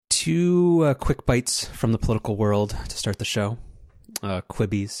Two quick bites from the political world to start the show.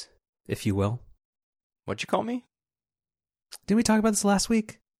 Quibbies, if you will. What'd you call me? Didn't we talk about this last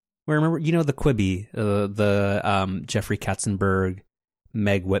week? Where remember, the Quibi, the Jeffrey Katzenberg,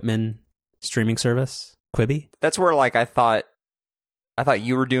 Meg Whitman streaming service, Quibi. That's where I thought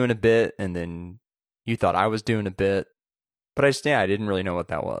you were doing a bit, and then you thought I was doing a bit, but I didn't really know what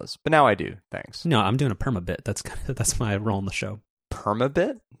that was. But now I do. Thanks. No, I'm doing a perma bit. That's my role in the show. Perma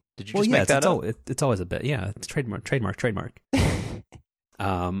bit? Did you just make that up? It's always a bit. Yeah, it's trademark.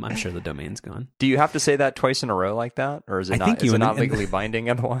 I'm sure the domain's gone. Do you have to say that twice in a row like that? Or is it not legally binding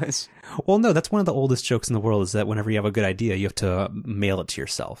otherwise? Well, no, that's one of the oldest jokes in the world is that whenever you have a good idea, you have to mail it to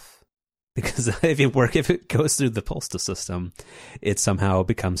yourself. Because if it goes through the postal system, it somehow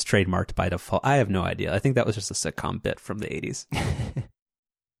becomes trademarked by default. I have no idea. I think that was just a sitcom bit from the 80s.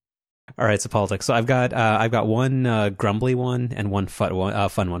 All right, so politics. So I've got one grumbly one and one fun one.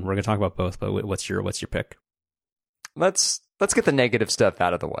 We're going to talk about both, but what's your pick? Let's get the negative stuff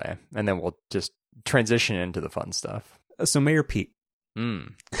out of the way, and then we'll just transition into the fun stuff. So Mayor Pete. All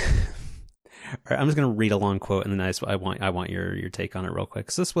right, I'm just going to read a long quote, and then I want your take on it real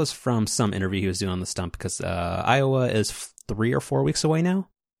quick. So this was from some interview he was doing on the stump, because Iowa is 3 or 4 weeks away now.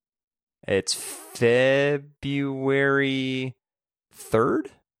 It's February 3rd,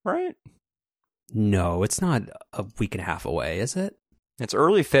 right? No, it's not a week and a half away, is it? It's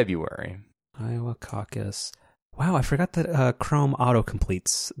early February. Iowa caucus. Wow, I forgot that Chrome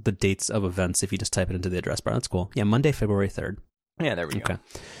auto-completes the dates of events if you just type it into the address bar. That's cool. Yeah, Monday, February 3rd. Yeah, there we go.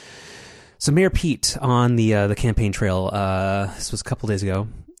 So Mayor Pete on the campaign trail, this was a couple days ago,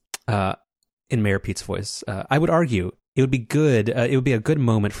 in Mayor Pete's voice, I would argue it would be a good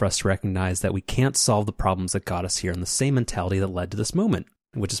moment for us to recognize that we can't solve the problems that got us here in the same mentality that led to this moment,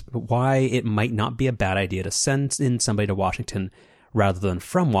 which is why it might not be a bad idea to send in somebody to Washington rather than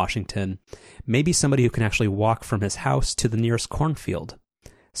from Washington, maybe somebody who can actually walk from his house to the nearest cornfield,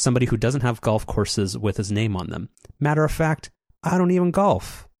 somebody who doesn't have golf courses with his name on them. Matter of fact, I don't even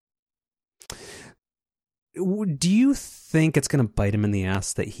golf. Do you think it's going to bite him in the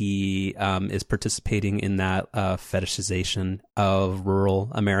ass that he is participating in that fetishization of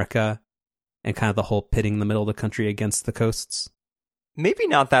rural America and kind of the whole pitting the middle of the country against the coasts? Maybe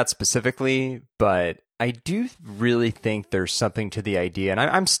not that specifically, but I do really think there's something to the idea, and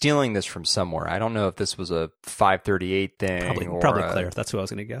I'm stealing this from somewhere. I don't know if this was a 538 thing. Probably Claire. That's who I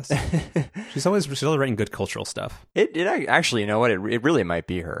was going to guess. She's always writing good cultural stuff. It actually, you know what? It really might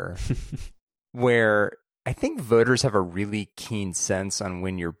be her. Where I think voters have a really keen sense on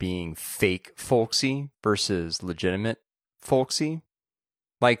when you're being fake folksy versus legitimate folksy.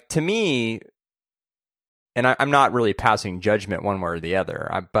 Like, to me, and I'm not really passing judgment one way or the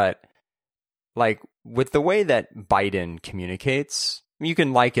other, but like with the way that Biden communicates, you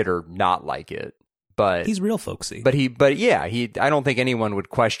can like it or not like it, but he's real folksy. But I don't think anyone would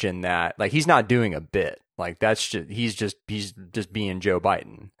question that. Like, he's not doing a bit. Like, he's just being Joe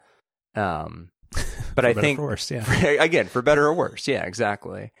Biden. But I think, for worse, yeah. Again, for better or worse, yeah,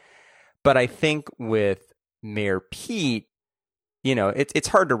 exactly. But I think with Mayor Pete, it's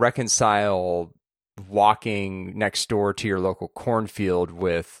hard to reconcile walking next door to your local cornfield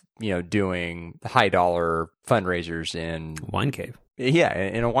with, doing high dollar fundraisers in wine cave. Yeah,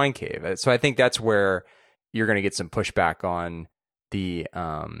 in a wine cave. So I think that's where you're going to get some pushback on the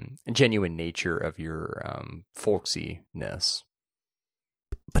genuine nature of your folksiness.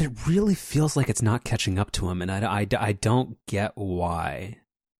 But it really feels like it's not catching up to him, and I don't get why.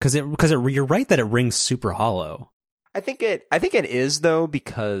 Because you're right that it rings super hollow. I think it is, though,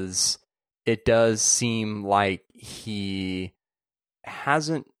 because it does seem like he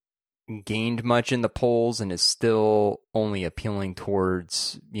hasn't gained much in the polls and is still only appealing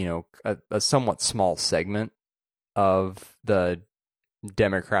towards, a somewhat small segment of the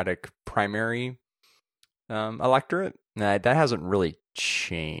Democratic primary electorate. That hasn't really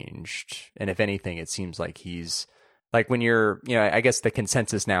changed. And if anything, it seems like he's like, when you're, I guess the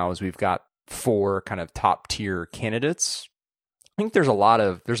consensus now is we've got 4 kind of top tier candidates. I think there's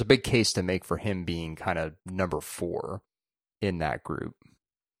a big case to make for him being kind of number 4 in that group.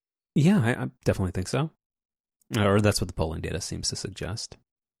 Yeah, I definitely think so. Or that's what the polling data seems to suggest.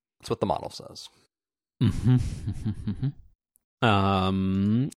 That's what the model says. Mm-hmm.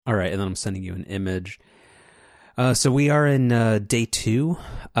 All right, and then I'm sending you an image. So we are in day 2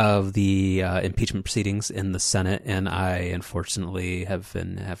 of the impeachment proceedings in the Senate, and I unfortunately have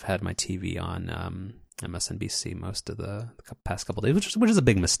had my TV on MSNBC most of the past couple of days, which is a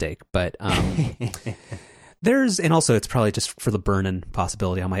big mistake. But and also it's probably just for the burn-in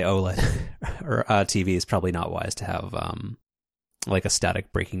possibility on my OLED or TV is probably not wise to have like a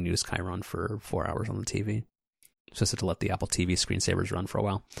static breaking news chyron for 4 hours on the TV. Just to let the Apple TV screensavers run for a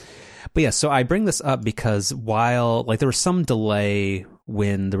while. But yeah, so I bring this up because while there was some delay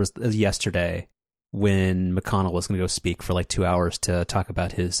when there was yesterday when McConnell was going to go speak for 2 hours to talk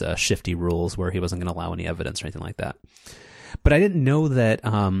about his shifty rules where he wasn't going to allow any evidence or anything like that. But I didn't know that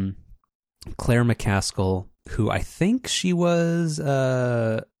Claire McCaskill, who I think she was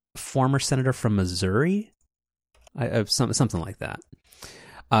a former senator from Missouri, something like that.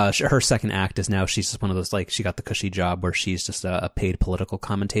 Her second act is now she's just one of those, she got the cushy job where she's just a paid political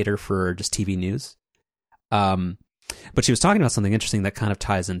commentator for just TV news. But she was talking about something interesting that kind of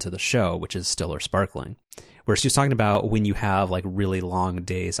ties into the show, which is Still or Sparkling, where she was talking about when you have really long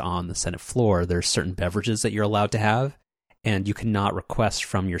days on the Senate floor, there's certain beverages that you're allowed to have, and you cannot request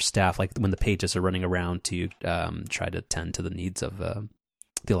from your staff, when the pages are running around to try to tend to the needs of the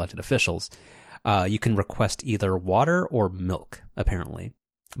elected officials. You can request either water or milk, apparently.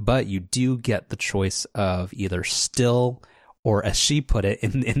 But you do get the choice of either still or, as she put it,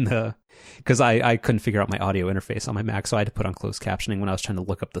 in the... Because I couldn't figure out my audio interface on my Mac, so I had to put on closed captioning when I was trying to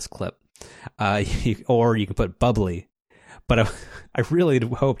look up this clip. Or you can put bubbly. But I really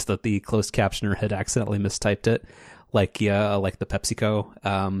hoped that the closed captioner had accidentally mistyped it, like the PepsiCo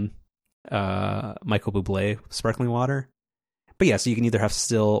Michael Bublé sparkling water. But yeah, so you can either have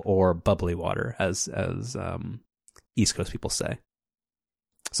still or bubbly water, as East Coast people say.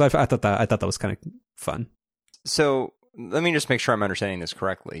 So I thought that was kind of fun. So let me just make sure I'm understanding this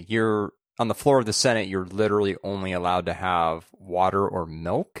correctly. You're on the floor of the Senate. You're literally only allowed to have water or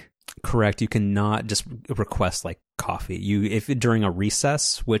milk. Correct. You cannot just request coffee. If during a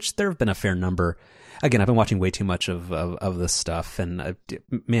recess, which there have been a fair number. Again, I've been watching way too much of this stuff, and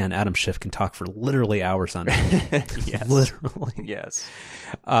man, Adam Schiff can talk for literally hours on it. Yes, literally. Yes.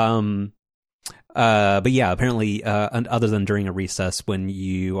 But yeah, apparently, other than during a recess, when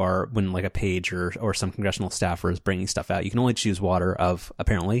a page or some congressional staffer is bringing stuff out, you can only choose water of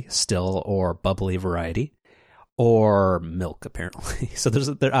apparently still or bubbly variety, or milk apparently. So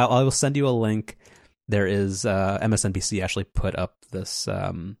I will send you a link. There is MSNBC actually put up this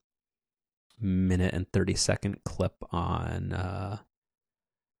minute and 30-second clip on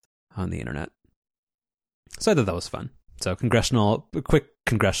the internet. So I thought that was fun. So quick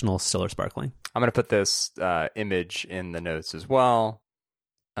congressional Still or Sparkling. I'm going to put this image in the notes as well.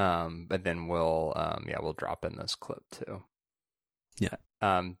 But then we'll drop in this clip too. Yeah.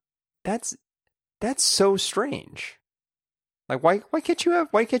 That's so strange. Why can't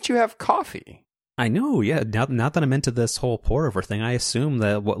you have coffee? I know. Yeah. Now that I'm into this whole pour over thing, I assume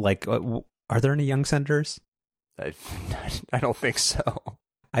that are there any young senators? I don't think so.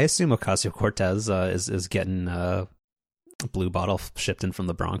 I assume Ocasio-Cortez is getting blue bottle shipped in from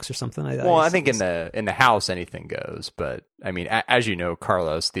the Bronx or something. I think in the House anything goes, but I mean, as you know,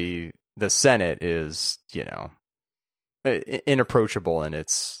 Carlos, the Senate is inapproachable in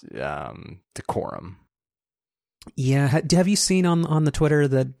its decorum. Yeah, have you seen on the Twitter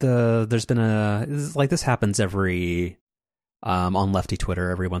that there's been this happens every on lefty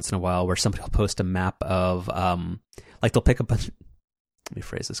Twitter every once in a while, where somebody will post a map of they'll pick a bunch. Let me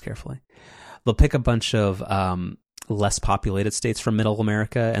phrase this carefully. They'll pick a bunch of less populated states from Middle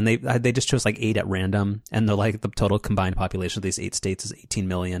America, and they just chose 8 at random, and they're the total combined population of these 8 states is 18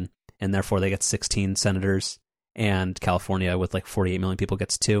 million, and therefore they get 16 senators, and California with 48 million people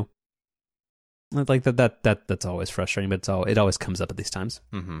gets 2. That's always frustrating, but it always comes up at these times.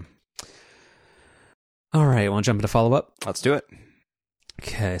 Mm-hmm. All right, want to jump into follow up? Let's do it.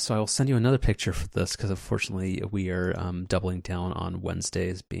 Okay, so I will send you another picture for this because unfortunately we are doubling down on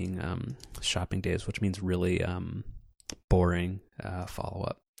Wednesdays being shopping days, which means really boring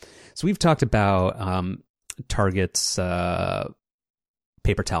follow-up. So we've talked about Target's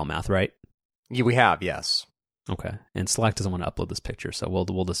paper towel math, right? Yeah, we have, yes. Okay, and Slack doesn't want to upload this picture, so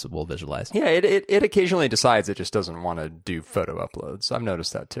we'll visualize. Yeah, it occasionally decides it just doesn't want to do photo uploads. I've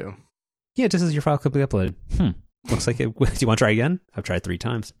noticed that too. Yeah, just as your file could be uploaded. Looks like it. Do you want to try again? I've tried 3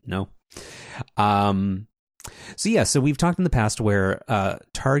 times. No. So we've talked in the past where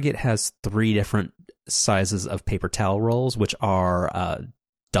Target has 3 different sizes of paper towel rolls, which are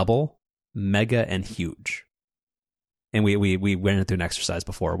double, mega, and huge. And we went through an exercise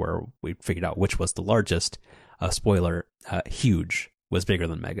before where we figured out which was the largest. Spoiler, huge was bigger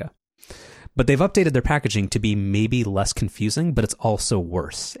than mega. But they've updated their packaging to be maybe less confusing, but it's also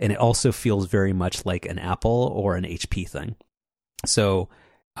worse. And it also feels very much like an Apple or an HP thing. So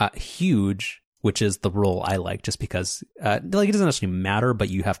huge, which is the roll I like, just because it doesn't actually matter, but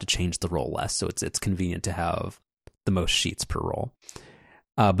you have to change the roll less. So it's convenient to have the most sheets per roll.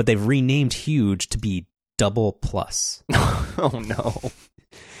 But they've renamed huge to be double plus. Oh no.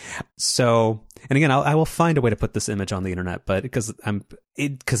 So, and again, I will find a way to put this image on the internet, but because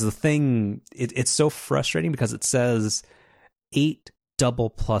the thing, it's so frustrating because it says 8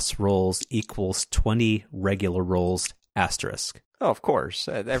 double plus rolls equals 20 regular rolls asterisk. Oh, of course.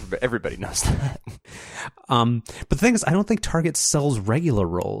 Everybody knows that. But the thing is, I don't think Target sells regular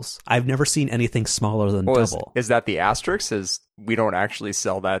rolls. I've never seen anything smaller than double. Is that the asterisk? Is we don't actually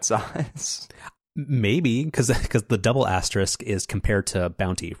sell that size? Maybe, because the double asterisk is compared to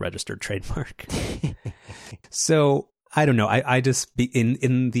Bounty registered trademark. So I don't know. I just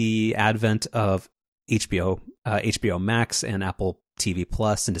in the advent of HBO Max and Apple TV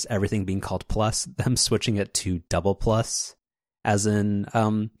Plus and just everything being called Plus, them switching it to double plus, as in,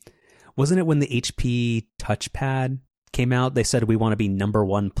 wasn't it when the HP touchpad came out? They said we want to be number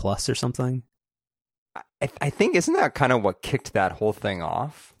 1 plus or something. I think, isn't that kind of what kicked that whole thing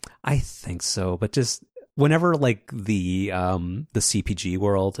off? I think so, but just whenever like the CPG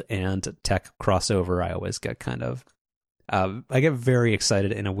world and tech crossover, I always get kind of I get very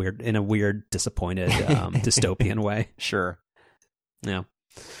excited in a weird disappointed dystopian way. Sure. Yeah.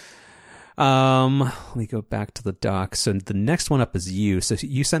 Let me go back to the doc. So the next one up is you. So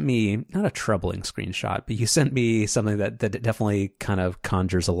you sent me not a troubling screenshot, but you sent me something that definitely kind of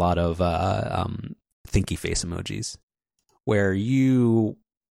conjures a lot of thinky face emojis. Where you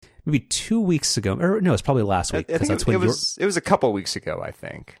maybe 2 weeks ago, or no, it's probably last week. I think it was a couple weeks ago, I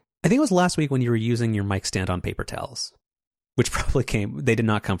think. I think it was last week when you were using your mic stand on paper towels, which probably they did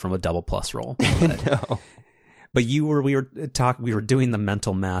not come from a double plus roll. No. But we were doing the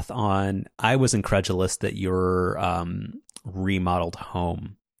mental math on, I was incredulous that your remodeled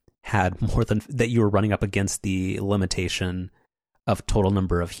home had more than, that you were running up against the limitation of total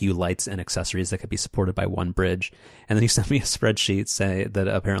number of Hue lights and accessories that could be supported by one bridge. And then you sent me a spreadsheet say that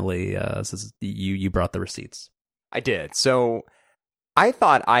apparently says you brought the receipts. I did. So I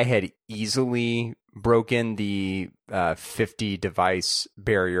thought I had easily broken the 50 device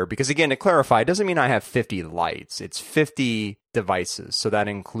barrier because, again, to clarify, it doesn't mean I have 50 lights. It's 50 devices. So that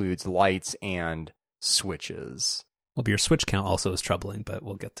includes lights and switches. Well, but your switch count also is troubling, but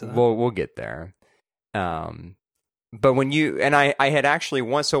we'll get to that. We'll get there. But when you, and I had actually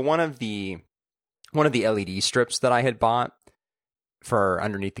one of the LED strips that I had bought for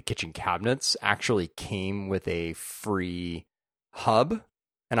underneath the kitchen cabinets actually came with a free hub,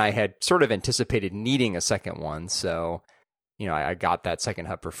 and I had sort of anticipated needing a second one. So, I got that second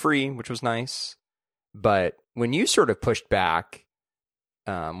hub for free, which was nice. But when you sort of pushed back,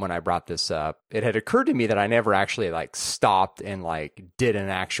 when I brought this up, it had occurred to me that I never actually stopped and did an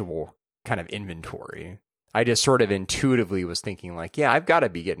actual kind of inventory. I just sort of intuitively was thinking yeah, I've got to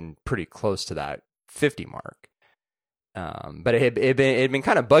be getting pretty close to that 50 mark. But it had been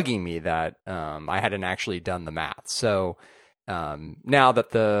kind of bugging me that I hadn't actually done the math. So now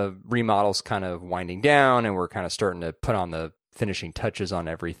that the remodel's kind of winding down and we're kind of starting to put on the finishing touches on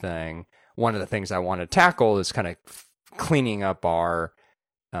everything, one of the things I want to tackle is kind of cleaning up our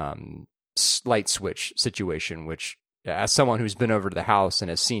light switch situation, which, as someone who's been over to the house and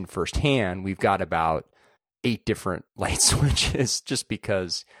has seen firsthand, we've got about 8 different light switches just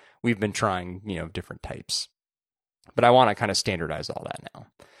because we've been trying, different types. But I want to kind of standardize all that now.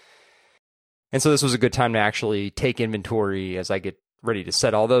 And so this was a good time to actually take inventory as I get ready to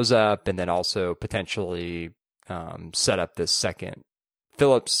set all those up, and then also potentially set up this second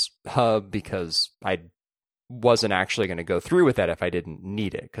Philips hub, because I wasn't actually going to go through with that if I didn't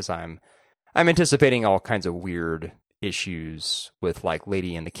need it, because I'm anticipating all kinds of weird issues with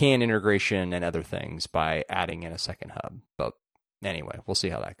Lady in the Can integration and other things by adding in a second hub. But anyway, we'll see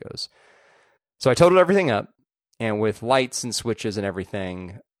how that goes. So I totaled everything up, and with lights and switches and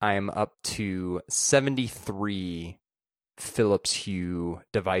everything, I'm up to 73 Philips Hue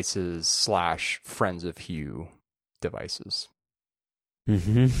devices / Friends of Hue devices,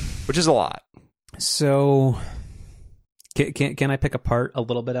 which is a lot. So can I pick apart a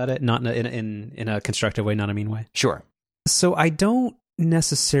little bit at it, not in a constructive way, not a mean way? Sure. So I don't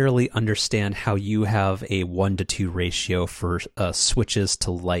necessarily understand how you have a 1-to-2 ratio for switches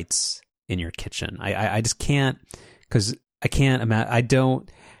to lights in your kitchen. I just can't, because I can't imagine.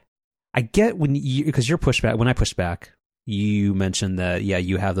 I get because your pushback, when I pushed back, you mentioned that, yeah,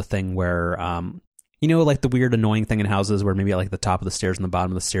 you have the thing where, the weird annoying thing in houses where maybe at the top of the stairs and the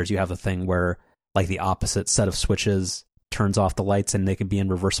bottom of the stairs, you have the thing where the opposite set of switches turns off the lights and they can be in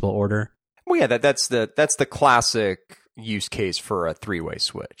reversible order. Well, yeah, that's the classic use case for a 3-way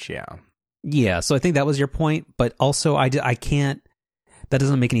switch. Yeah. Yeah. So I think that was your point, but also I can't, that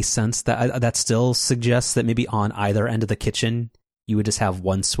doesn't make any sense. That still suggests that maybe on either end of the kitchen, you would just have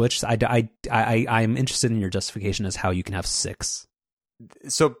one switch. I'm interested in your justification as how you can have 6.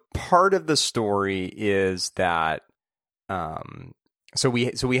 So part of the story is that so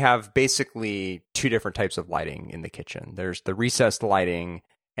we have basically 2 different types of lighting in the kitchen. There's the recessed lighting,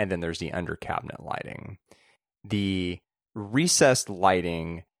 and then there's the under cabinet lighting. The recessed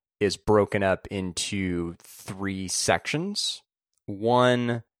lighting is broken up into 3 sections.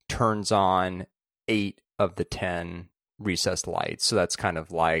 One turns on 8 of the 10 recessed lights. So that's kind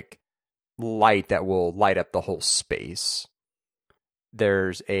of like light that will light up the whole space.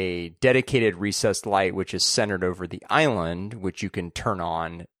 There's a dedicated recessed light, which is centered over the island, which you can turn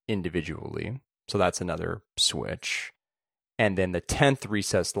on individually. So that's another switch. And then the 10th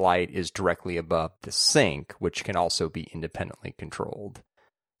recessed light is directly above the sink, which can also be independently controlled.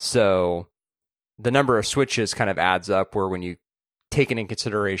 So the number of switches kind of adds up, where when you take it in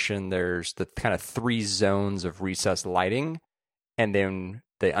consideration, there's the kind of 3 zones of recessed lighting, and then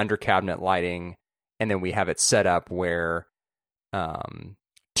the under cabinet lighting, and then we have it set up where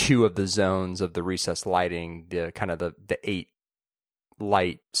 2 of the zones of the recessed lighting, the kind of the 8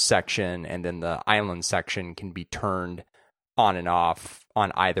 light section, and then the island section can be turned on and off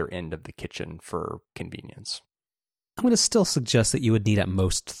on either end of the kitchen for convenience. I'm going to still suggest that you would need at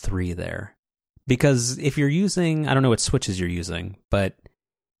most 3 there. Because if you're using, I don't know what switches you're using, but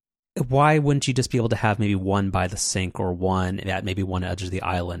why wouldn't you just be able to have maybe one by the sink or one at maybe one edge of the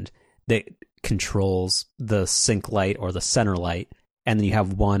island that controls the sink light or the center light, and then you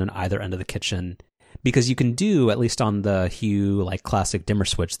have one on either end of the kitchen? Because you can do, at least on the Hue like classic dimmer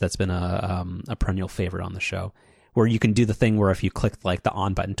switch that's been a perennial favorite on the show, where you can do the thing where if you click like the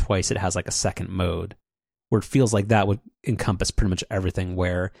on button twice, it has like a second mode, where it feels like that would encompass pretty much everything,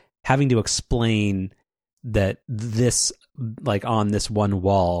 where having to explain that this, like on this one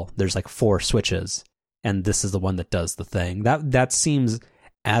wall, there's like 4 switches, and this is the one that does the thing. That seems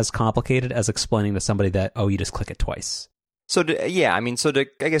as complicated as explaining to somebody that, oh, you just click it twice. So to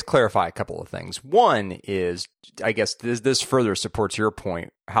I guess clarify a couple of things. One is, I guess this further supports your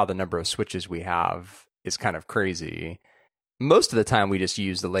point, how the number of switches we have is kind of crazy. Most of the time, we just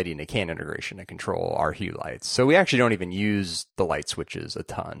use the Lady in a Can integration to control our Hue lights. So we actually don't even use the light switches a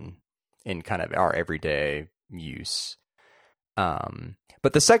ton in kind of our everyday use.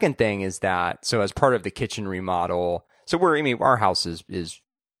 But the second thing is that, so as part of the kitchen remodel, so our house is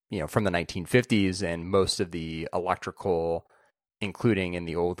from the 1950s, and most of the electrical, including in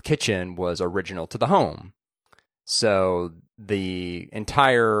the old kitchen, was original to the home. So the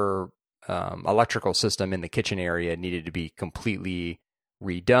entire electrical system in the kitchen area needed to be completely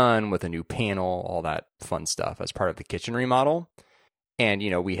redone with a new panel, all that fun stuff as part of the kitchen remodel. And,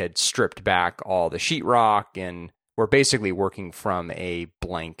 we had stripped back all the sheetrock, and we're basically working from a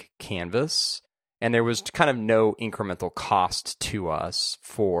blank canvas. And there was kind of no incremental cost to us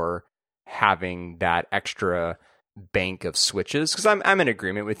for having that extra bank of switches. Because I'm in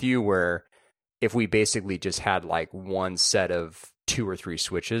agreement with you, where if we basically just had like one set of 2 or 3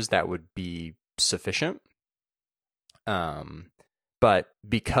 switches, that would be sufficient. But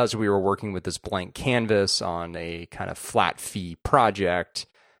because we were working with this blank canvas on a kind of flat fee project,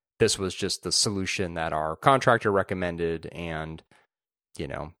 this was just the solution that our contractor recommended. And,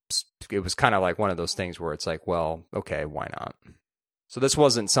 it was kind of like one of those things where it's like, well, okay, why not? So this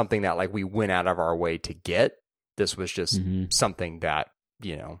wasn't something that like we went out of our way to get. This was just something that,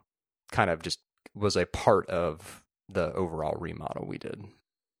 kind of just was a part of the overall remodel we did.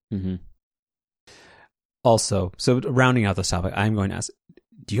 Mm-hmm. Also, so rounding out this topic, I'm going to ask,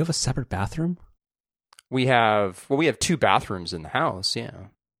 do you have a separate bathroom? We have 2 bathrooms in the house, yeah.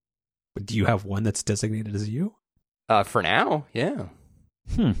 But do you have one that's designated as you? For now, yeah.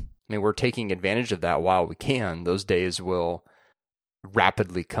 I mean, we're taking advantage of that while we can. Those days will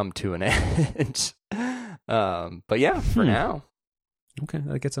rapidly come to an end. But yeah, for now. Okay,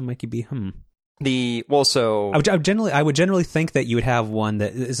 I guess I might be. I would generally think that you would have one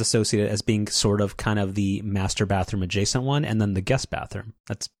that is associated as being sort of kind of the master bathroom adjacent one, and then the guest bathroom.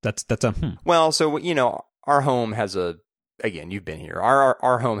 That's a. Well, so our home has again, you've been here.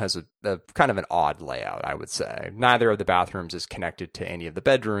 Our home has a kind of an odd layout, I would say. Neither of the bathrooms is connected to any of the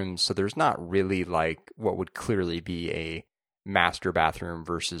bedrooms, so there's not really like what would clearly be a master bathroom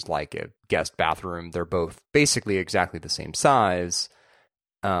versus like a guest bathroom. They're both basically exactly the same size.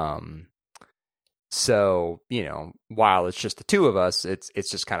 So, while it's just the 2 of us, it's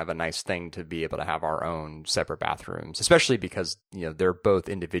just kind of a nice thing to be able to have our own separate bathrooms, especially because, they're both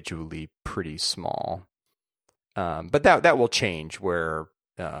individually pretty small. But that will change where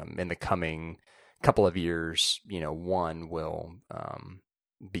in the coming couple of years, one will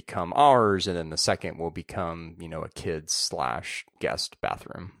become ours, and then the second will become, a kids/guest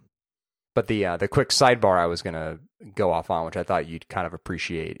bathroom. But the quick sidebar I was going to go off on, which I thought you'd kind of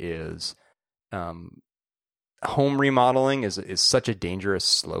appreciate, is home remodeling is such a dangerous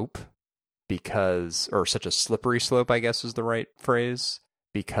slope or such a slippery slope, I guess is the right phrase,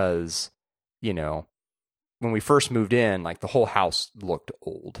 because, when we first moved in, like the whole house looked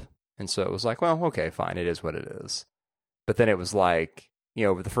old. And so it was like, well, okay, fine. It is what it is. But then it was like,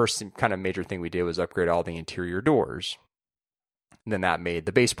 the first kind of major thing we did was upgrade all the interior doors. And then that made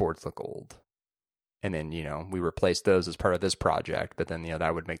the baseboards look old. And then, we replaced those as part of this project. But then,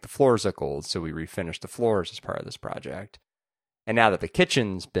 that would make the floors look old. So we refinished the floors as part of this project. And now that the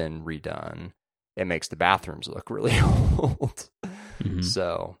kitchen's been redone, it makes the bathrooms look really old. Mm-hmm.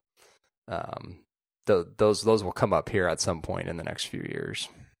 So those will come up here at some point in the next few years.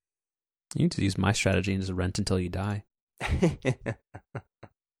 You need to use my strategy and just rent until you die.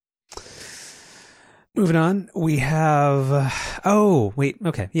 Moving on, we have...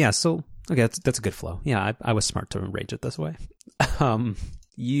 Okay, that's a good flow. Yeah, I was smart to arrange it this way. I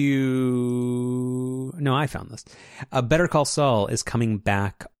found this. Better Call Saul is coming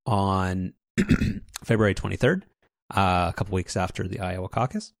back on February 23rd, a couple weeks after the Iowa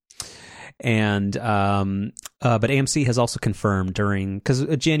caucus. And but AMC has also confirmed because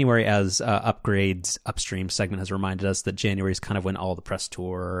January, as Upgrade's Upstream segment has reminded us, that January is kind of when all the press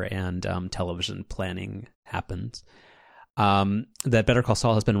tour and television planning happens. That Better Call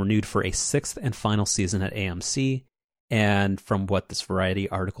Saul has been renewed for a 6th and final season at AMC. And from what this Variety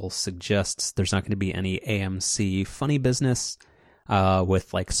article suggests, there's not going to be any AMC funny business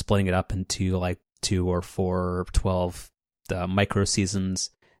with like splitting it up into like 2 or 4 or 12 micro seasons.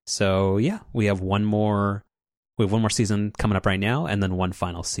 So yeah, we have one more season coming up right now, and then one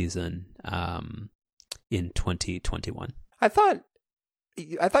final season in 2021. I thought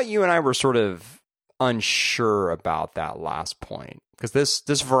you and I were sort of unsure about that last point, because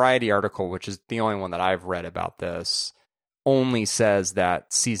this Variety article, which is the only one that I've read about this, only says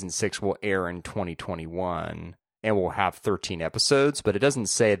that season 6 will air in 2021 and will have 13 episodes, but it doesn't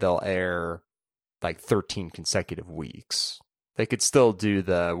say they'll air like 13 consecutive weeks. They could still do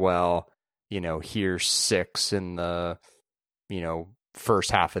here's 6 in the,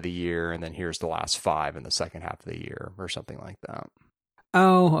 first half of the year, and then here's the last 5 in the second half of the year, or something like that.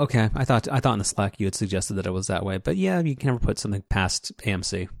 Oh, okay. I thought in the Slack you had suggested that it was that way, but yeah, you can never put something past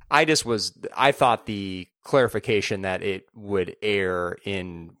AMC. I thought the clarification that it would air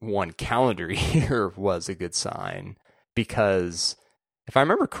in one calendar year was a good sign, because if I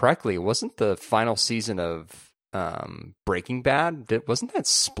remember correctly, wasn't the final season of Breaking Bad, wasn't that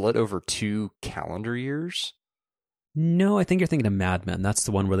split over 2 calendar years? No, I think you're thinking of Mad Men. That's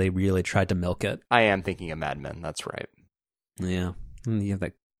the one where they really tried to milk it. I am thinking of Mad Men. That's right. Yeah. You have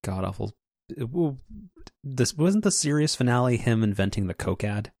that god-awful... This wasn't the series finale him inventing the Coke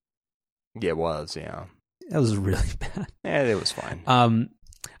ad? Yeah, it was, yeah. That was really bad. Yeah, it was fine.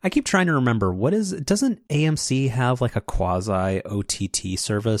 I keep trying to remember, doesn't AMC have like a quasi-OTT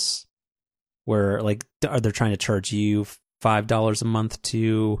service where like they're trying to charge you $5 a month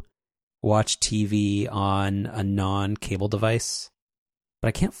to watch TV on a non-cable device? But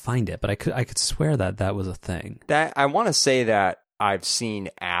I can't find it, but I could swear that was a thing. That I want to say that I've seen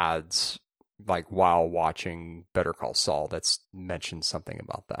ads like while watching Better Call Saul that's mentioned something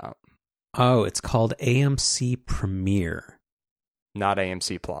about that. Oh, it's called AMC Premiere. Not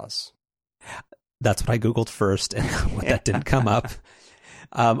AMC Plus. That's what I Googled first, and that didn't come up.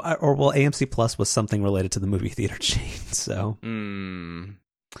 AMC Plus was something related to the movie theater chain. So, yeah,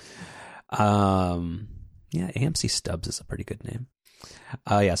 AMC Stubs is a pretty good name.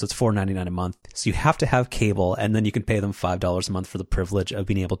 So it's $4.99 a month. So you have to have cable, and then you can pay them $5 a month for the privilege of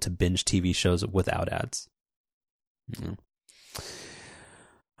being able to binge TV shows without ads. Yeah.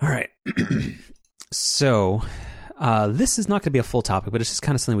 All right. So this is not going to be a full topic, but it's just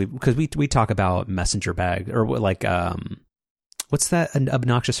kind of something because we talk about messenger bag, or like what's that an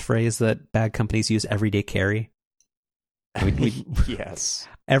obnoxious phrase that bag companies use? Everyday carry. Yes.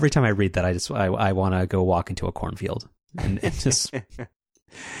 Every time I read that, I want to go walk into a cornfield and just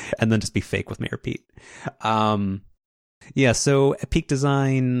and then just be fake with Mayor Pete. So Peak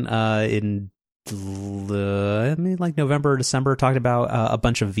Design in November or December talked about a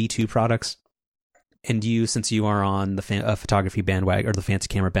bunch of V2 products. And you, since you are on the photography bandwagon or the fancy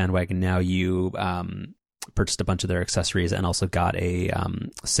camera bandwagon now, you purchased a bunch of their accessories and also got a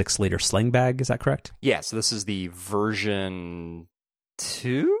 6-liter sling bag. Is that correct? Yeah. So this is the version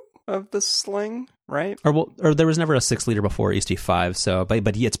 2 of the sling, right? Or there was never a 6-liter before. It used to be 5. So,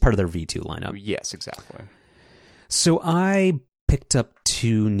 but it's part of their V2 lineup. Yes, exactly. So I picked up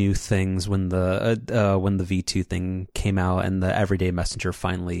two new things when the V2 thing came out, and the Everyday Messenger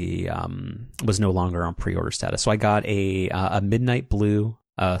finally was no longer on pre-order status. So I got a Midnight Blue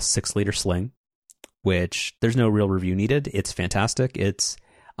 6-liter sling, which there's no real review needed. It's fantastic. It's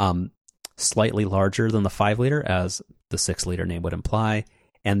slightly larger than the 5-liter, as the 6-liter name would imply,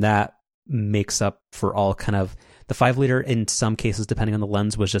 and that makes up for all kind of the 5-liter. In some cases, depending on the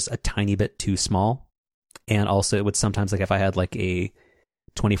lens, was just a tiny bit too small. And also it would sometimes, like if I had like a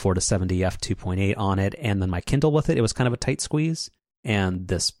 24 to 70 f2.8 on it and then my Kindle with it, it was kind of a tight squeeze, and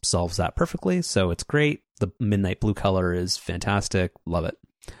this solves that perfectly. So it's great. The Midnight Blue color is fantastic. Love it.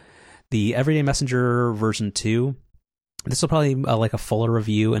 The Everyday Messenger version 2, this will probably like a fuller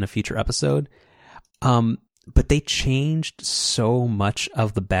review in a future episode. But they changed so much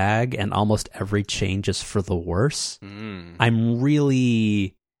of the bag, and almost every change is for the worse. I'm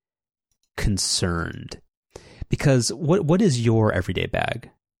really concerned, because what is your everyday bag?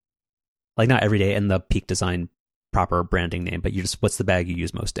 Like, not everyday in the Peak Design proper branding name, but what's the bag you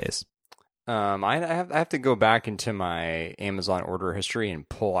use most days? I have to go back into my Amazon order history and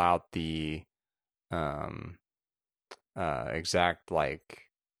pull out the exact, like,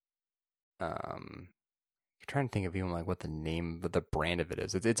 trying to think of even like what the name, what the brand of it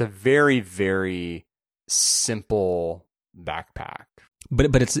is. It's a very, very simple backpack.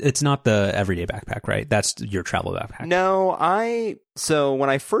 But it's not the everyday backpack, right? That's your travel backpack. No, so when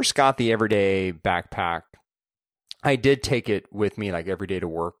I first got the everyday backpack, I did take it with me like every day to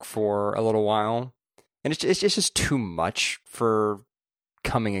work for a little while, and it's just too much for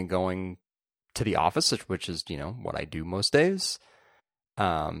coming and going to the office, which is, you know, what I do most days.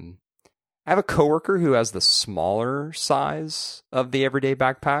 I have a coworker who has the smaller size of the everyday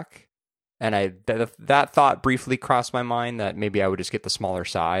backpack, and that thought briefly crossed my mind that maybe I would just get the smaller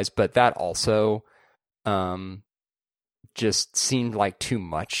size, but that also just seemed like too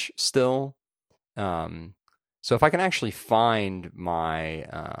much still. So if I can actually find my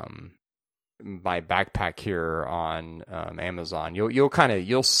my backpack here on Amazon,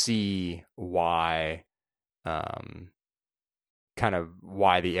 you'll see why kind of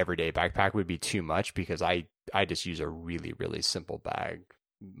why the everyday backpack would be too much, because I just use a really, really simple bag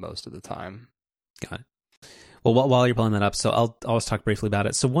most of the time. Got it. Well, while you're pulling that up, so I'll always talk briefly about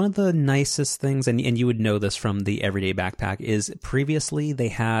it. So one of the nicest things, and you would know this from the everyday backpack, is previously they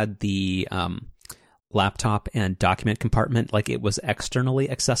had the laptop and document compartment, like it was externally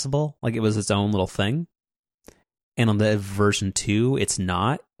accessible, like it was its own little thing. And on the version 2, it's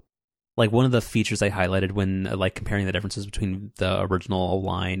not. Like, one of the features I highlighted when like comparing the differences between the original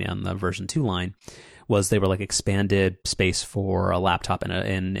line and the version 2 line was they were like expanded space for a laptop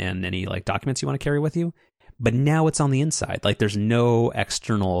and any like documents you want to carry with you. But now it's on the inside. Like, there's no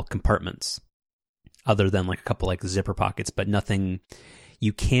external compartments other than like a couple like zipper pockets, but nothing.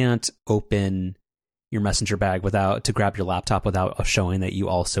 You can't open your messenger bag to grab your laptop without showing that you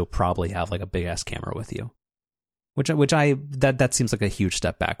also probably have like a big ass camera with you. That seems like a huge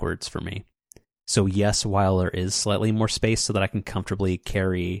step backwards for me. So yes, while there is slightly more space so that I can comfortably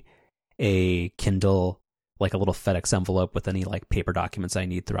carry a Kindle, like a little FedEx envelope with any like paper documents I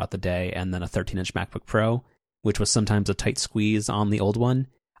need throughout the day, and then a 13-inch MacBook Pro, which was sometimes a tight squeeze on the old one,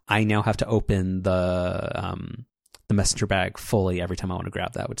 I now have to open the messenger bag fully every time I want to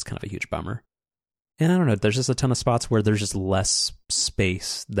grab that, which is kind of a huge bummer. And I don't know, there's just a ton of spots where there's just less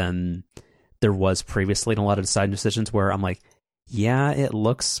space than there was previously in a lot of design decisions, where I'm like, yeah, it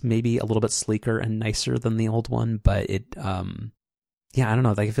looks maybe a little bit sleeker and nicer than the old one, but I don't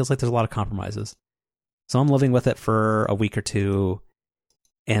know, like it feels like there's a lot of compromises. So I'm living with it for a week or two,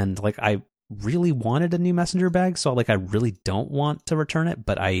 and like I really wanted a new messenger bag, so like I really don't want to return it,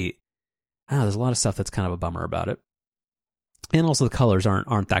 but there's a lot of stuff that's kind of a bummer about it. And also the colors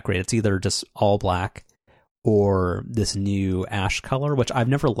aren't that great. It's either just all black or this new ash color, which I've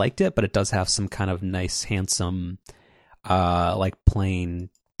never liked it, but it does have some kind of nice, handsome, like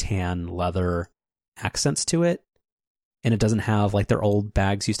plain tan leather accents to it. And it doesn't have, like their old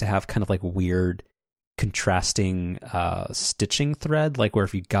bags used to have kind of like weird contrasting stitching thread, like where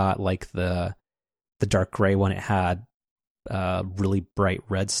if you got like the dark gray one, it had really bright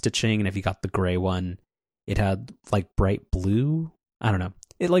red stitching, and if you got the gray one, it had like bright blue. I don't know.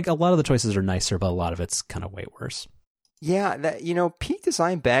 It, like, a lot of the choices are nicer, but a lot of it's kind of way worse. Yeah, that, you know, Peak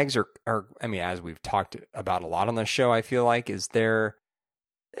Design bags are I mean, as we've talked about a lot on the show, I feel like there's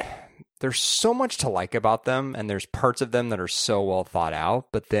so much to like about them, and there's parts of them that are so well thought out,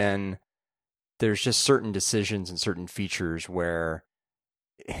 but then there's just certain decisions and certain features where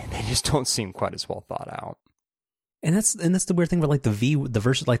they just don't seem quite as well thought out. And that's the weird thing, where like the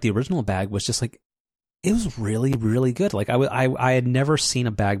version, like the original bag was just like it was really, really good. Like I had never seen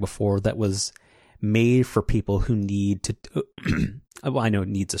a bag before that was made for people who need to, well, I know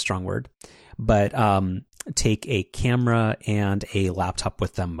needs a strong word, but take a camera and a laptop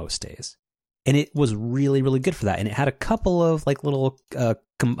with them most days. And it was really, really good for that. And it had a couple of like little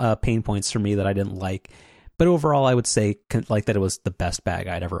pain points for me that I didn't like. But overall, I would say like that it was the best bag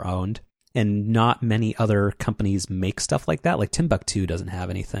I'd ever owned. And not many other companies make stuff like that. Like Timbuk2 doesn't have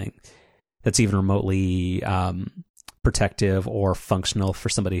anything that's even remotely protective or functional for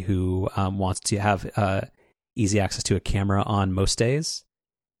somebody who wants to have easy access to a camera on most days.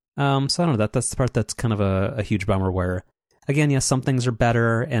 So I don't know, that's the part that's kind of a huge bummer where, again, yes, some things are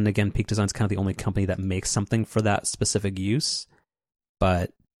better, and again, Peak Design's kind of the only company that makes something for that specific use.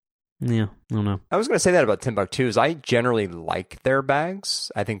 But yeah, I don't know. I was going to say that about Timbuk2 is I generally like their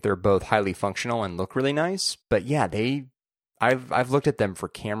bags. I think they're both highly functional and look really nice. But yeah, I've looked at them for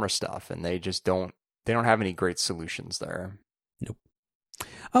camera stuff, and they just don't have any great solutions there. Nope.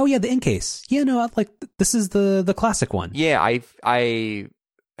 Oh yeah, the Incase. Yeah, no, like this is the classic one. Yeah,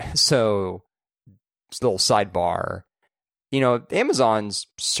 so little sidebar. Amazon's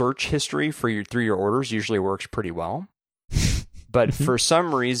search history through your orders usually works pretty well. But for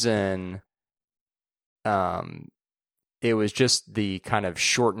some reason, it was just the kind of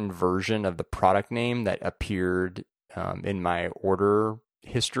shortened version of the product name that appeared in my order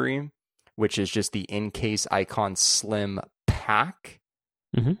history, which is just the Incase Icon Slim Pack.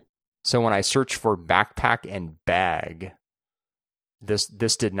 Mm-hmm. So when I search for backpack and bag, this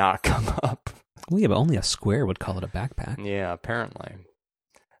did not come up. Well, yeah, but only a Square would call it a backpack. Yeah, apparently.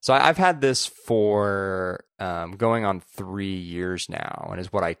 So I've had this for going on 3 years now, and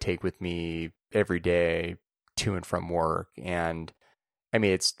is what I take with me every day to and from work. And I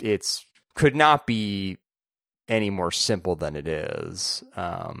mean, it's could not be any more simple than it is.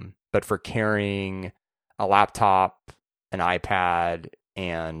 But for carrying a laptop, an iPad,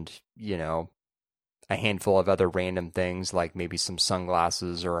 and a handful of other random things like maybe some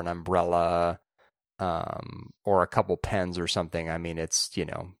sunglasses or an umbrella, or a couple pens or something. I mean, it's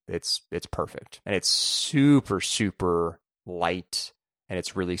perfect, and it's super, super light, and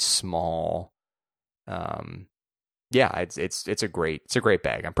it's really small. Yeah, it's a great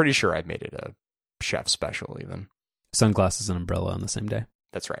bag. I'm pretty sure I've made it a chef special even. Sunglasses and umbrella on the same day.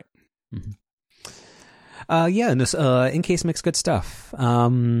 That's right. Mm-hmm. Yeah, and this Incase makes good stuff.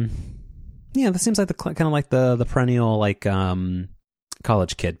 Yeah, this seems like kind of like the perennial like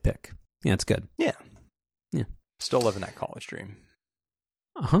college kid pick. Yeah, it's good. Yeah. Still living that college dream.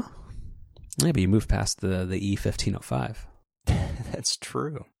 Uh-huh. Yeah, but you moved past the E1505. That's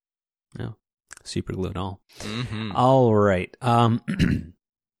true. Yeah. Super glue and all. Mm-hmm. All right.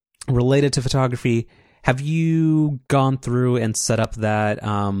 Related to photography, have you gone through and set up that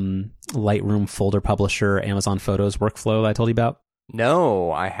Lightroom folder publisher Amazon Photos workflow that I told you about?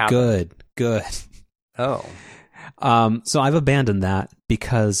 No, I haven't. Good. Oh. So I've abandoned that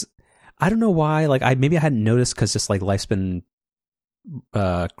because I don't know why. Like maybe I hadn't noticed because just like life's been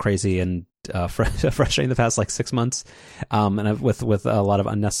crazy and frustrating the past like 6 months, and I've, with a lot of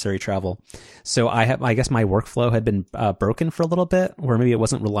unnecessary travel. So I guess my workflow had been broken for a little bit, where maybe it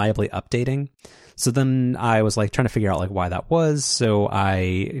wasn't reliably updating. So then I was like trying to figure out like why that was. So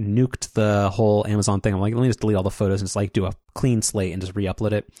I nuked the whole Amazon thing. I'm like, let me just delete all the photos and just like do a clean slate and just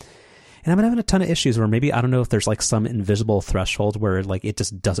re-upload it. And I've been having a ton of issues where maybe, I don't know if there's like some invisible threshold where like it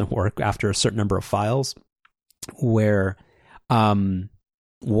just doesn't work after a certain number of files, where one,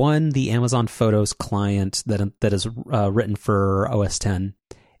 the Amazon Photos client that is written for OS X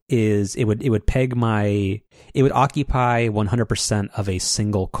it would occupy 100% of a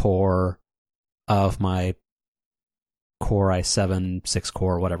single core of my Core i7 6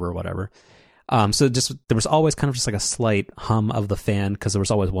 core whatever. So just there was always kind of just like a slight hum of the fan because there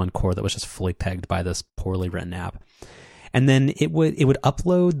was always one core that was just fully pegged by this poorly written app. And then it would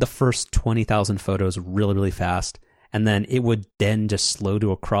upload the first 20,000 photos really, really fast. And then it would then just slow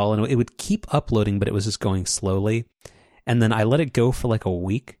to a crawl, and it would keep uploading, but it was just going slowly. And then I let it go for like a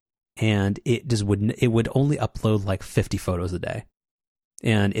week, and it would only upload like 50 photos a day.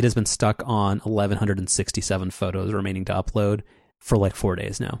 And it has been stuck on 1,167 photos remaining to upload for like 4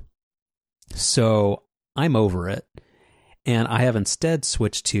 days now. So I'm over it. And I have instead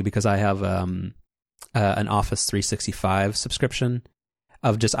switched to, because I have an Office 365 subscription,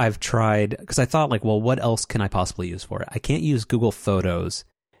 I've tried, because I thought like, well, what else can I possibly use for it? I can't use Google Photos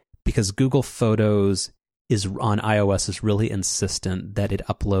because Google Photos on iOS is really insistent that it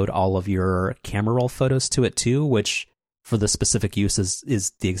upload all of your camera roll photos to it too, which for the specific use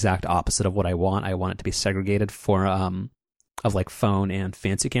is the exact opposite of what I want. I want it to be segregated for of like phone and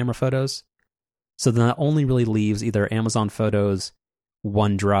fancy camera photos. So then that only really leaves either Amazon Photos,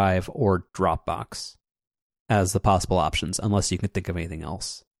 OneDrive, or Dropbox as the possible options, unless you can think of anything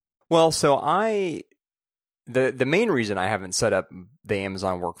else. Well, so the main reason I haven't set up the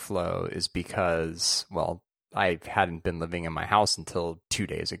Amazon workflow is because, well, I hadn't been living in my house until 2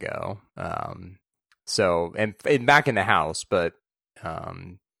 days ago. So back in the house, but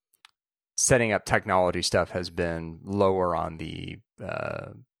setting up technology stuff has been lower on the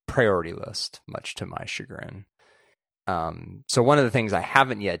priority list, much to my chagrin. So one of the things I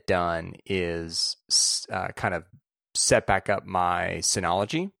haven't yet done is kind of set back up my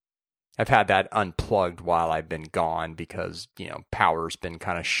Synology. I've had that unplugged while I've been gone because, power's been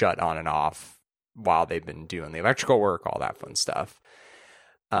kind of shut on and off while they've been doing the electrical work, all that fun stuff.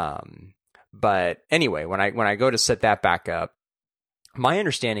 But anyway, when I go to set that back up, my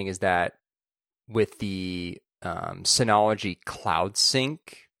understanding is that with the Synology Cloud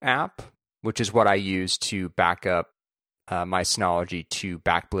Sync app, which is what I use to back up my Synology to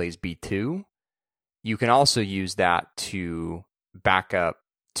Backblaze B2, you can also use that to back up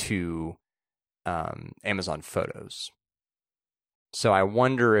to Amazon Photos. So I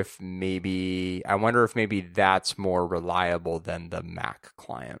wonder if maybe that's more reliable than the Mac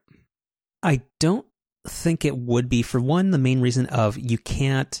client. I don't think it would be. For one, the main reason of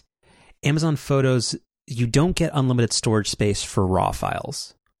Amazon Photos, you don't get unlimited storage space for RAW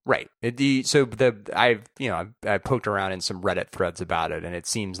files. Right. I poked around in some Reddit threads about it, and it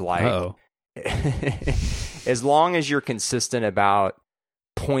seems like as long as you're consistent about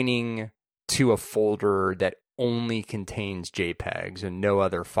pointing to a folder that only contains JPEGs and no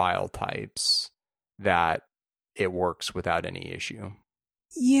other file types, that it works without any issue.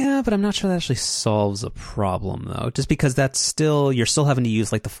 Yeah, but I'm not sure that actually solves a problem, though. Just because you're still having to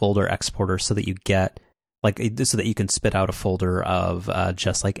use like the folder exporter so that you get so that you can spit out a folder of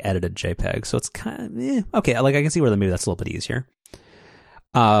just like edited JPEG. So it's kind of okay. Like I can see where maybe that's a little bit easier.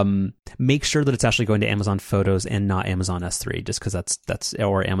 Make sure that it's actually going to Amazon Photos and not Amazon S3, just because that's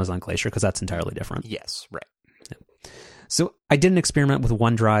or Amazon Glacier, because that's entirely different. Yes, right. Yeah. So I did an experiment with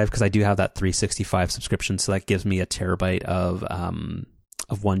OneDrive because I do have that 365 subscription, so that gives me a terabyte of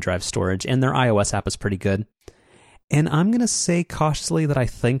OneDrive storage, and their iOS app is pretty good. And I'm gonna say cautiously that I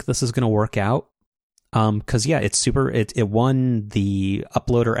think this is gonna work out. Because it's super. The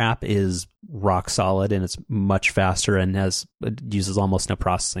uploader app is rock solid and it's much faster and it uses almost no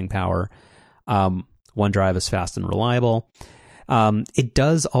processing power. OneDrive is fast and reliable. It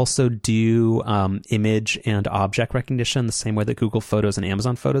does also do image and object recognition the same way that Google Photos and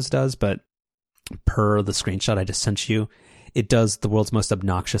Amazon Photos does, but per the screenshot I just sent you, it does the world's most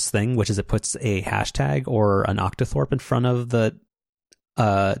obnoxious thing, which is it puts a hashtag or an octothorpe in front of the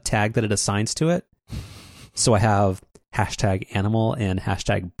tag that it assigns to it. So I have hashtag animal and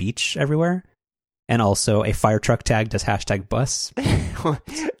hashtag beach everywhere. And also a fire truck tag does hashtag bus.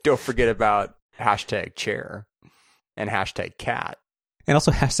 Don't forget about hashtag chair and hashtag cat. And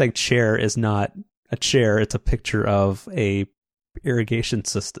also hashtag chair is not a chair. It's a picture of a irrigation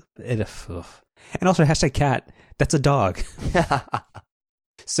system. And also hashtag cat, that's a dog.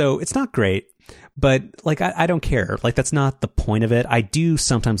 So it's not great. But like I don't care. Like that's not the point of it. I do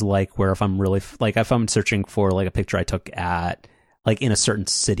sometimes like where if I'm really like if I'm searching for like a picture I took at like in a certain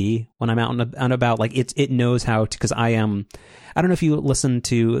city when I'm out and about, like it knows how to, because I don't know if you listened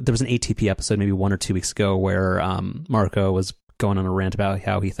to, there was an ATP episode maybe 1 or 2 weeks ago where Marco was going on a rant about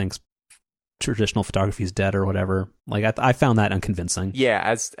how he thinks traditional photography is dead or whatever. Like I found that unconvincing.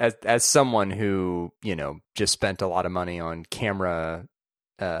 Yeah, as someone who just spent a lot of money on camera.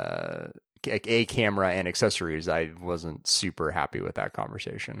 A camera and accessories, I wasn't super happy with that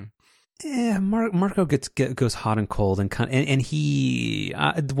conversation. Yeah, Marco goes hot and cold and he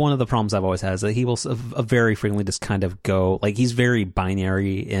one of the problems I've always had is that he will very frequently just kind of go like he's very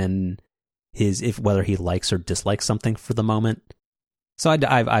binary in whether he likes or dislikes something for the moment. So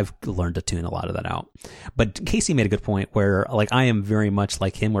I've learned to tune a lot of that out. But Casey made a good point where like I am very much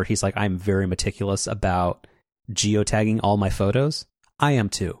like him, where he's like I'm very meticulous about geotagging all my photos. I am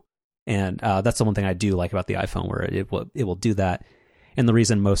too. And that's the one thing I do like about the iPhone, where it will do that. And the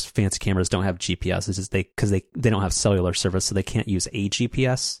reason most fancy cameras don't have GPS is because they don't have cellular service, so they can't use a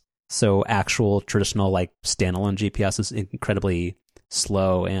GPS. So actual traditional like standalone GPS is incredibly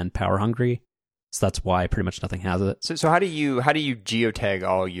slow and power hungry. So that's why pretty much nothing has it. So how do you geotag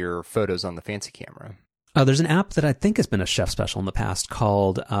all your photos on the fancy camera? There's an app that I think has been a chef special in the past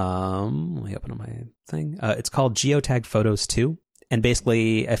called let me open up my thing. It's called Geotag Photos 2. And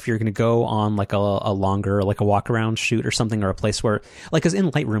basically, if you're going to go on like a longer, like a walk around shoot or something, or a place where, like, because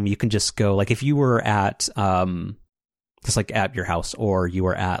in Lightroom, you can just go, like, if you were at, just like at your house, or you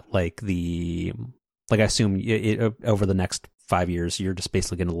are at like I assume over the next 5 years, you're just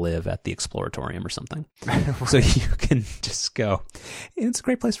basically going to live at the Exploratorium or something. So you can just go. It's a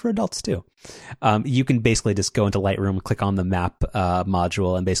great place for adults too. You can basically just go into Lightroom, click on the map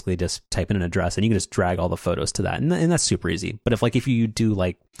module, and basically just type in an address, and you can just drag all the photos to that, and that's super easy. But if you do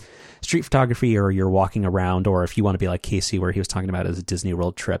like street photography, or you're walking around, or if you want to be like Casey, where he was talking about his Disney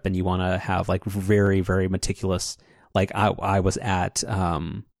World trip, and you want to have like very, very meticulous, like I was at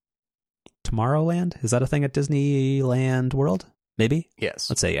Tomorrowland. Is that a thing at Disneyland World? Maybe. Yes.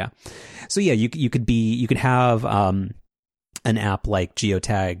 Let's say, yeah. So yeah, you could have an app like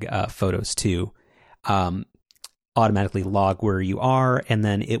Geotag Photos too, automatically log where you are, and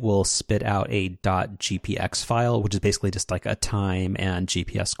then it will spit out a .gpx file, which is basically just like a time and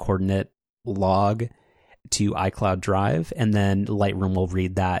GPS coordinate log to iCloud Drive, and then Lightroom will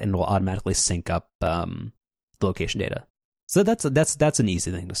read that and will automatically sync up the location data. So that's an easy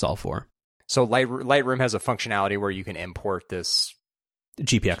thing to solve for. So Lightroom has a functionality where you can import this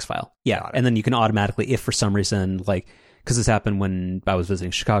GPX file. Yeah. And then you can automatically, if for some reason, like, because this happened when I was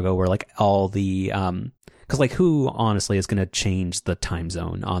visiting Chicago, where like all the, because like who honestly is going to change the time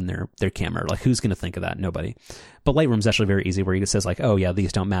zone on their camera? Like who's going to think of that? Nobody. But Lightroom's actually very easy, where it says like, oh yeah,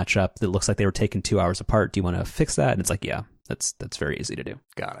 these don't match up. It looks like they were taken 2 hours apart. Do you want to fix that? And it's like, yeah, that's very easy to do.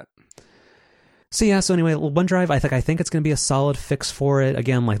 Got it. So yeah, so anyway, OneDrive, I think it's going to be a solid fix for it.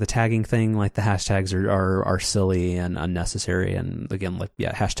 Again, like the tagging thing, like the hashtags are silly and unnecessary, and again, like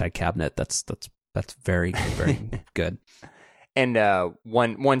yeah, hashtag cabinet. That's very very good. And 1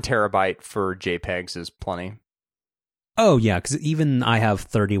 terabyte for JPEGs is plenty. Oh yeah, because even I have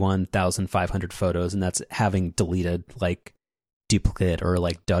 31,500 photos, and that's having deleted like duplicate or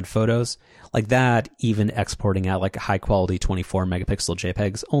like dud photos like that. Even exporting out like high quality 24 megapixel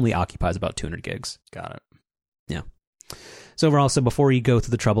JPEGs only occupies about 200 gigs. Got it. Yeah. So overall, so before you go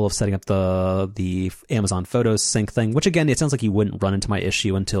through the trouble of setting up the Amazon Photos sync thing, which again, it sounds like you wouldn't run into my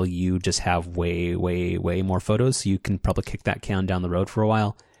issue until you just have way, way, way more photos. So you can probably kick that can down the road for a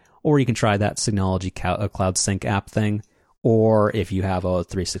while, or you can try that Synology Cloud Sync app thing. Or if you have a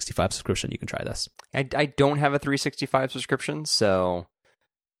 365 subscription, you can try this. I don't have a 365 subscription, so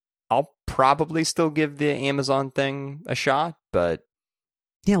I'll probably still give the Amazon thing a shot, but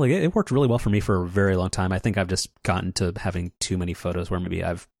yeah, like it worked really well for me for a very long time. I think I've just gotten to having too many photos where maybe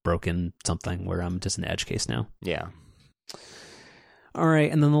I've broken something where I'm just an edge case now. Yeah. All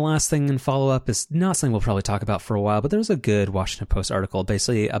right, and then the last thing in follow-up is not something we'll probably talk about for a while, but there was a good Washington Post article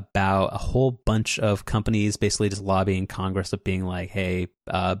basically about a whole bunch of companies basically just lobbying Congress of being like, hey,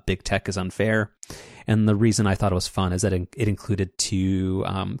 big tech is unfair. And the reason I thought it was fun is that it included 2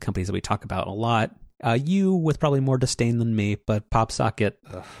 companies that we talk about a lot. You with probably more disdain than me, but PopSocket.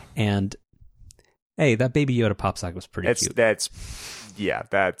 Ugh. And hey, that Baby Yoda PopSocket was pretty cute. That's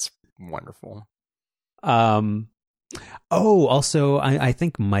wonderful. Oh, also, I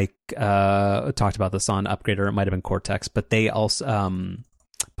think Mike talked about this on Upgrade, or it might have been Cortex, but they also,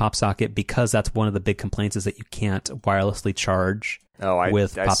 PopSocket, because that's one of the big complaints is that you can't wirelessly charge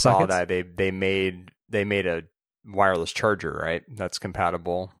with PopSockets. I saw that. They made a wireless charger, right? That's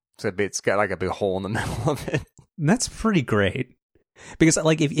compatible. So it's got like a big hole in the middle of it. And that's pretty great. Because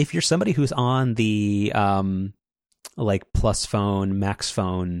like if you're somebody who's on the like Plus Phone, Max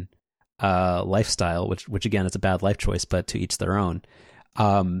Phone lifestyle, which again is a bad life choice, but to each their own.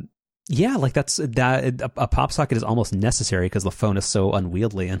 Yeah, like a pop socket is almost necessary because the phone is so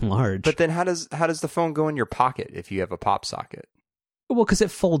unwieldy and large. But then how does the phone go in your pocket if you have a pop socket? Well, because it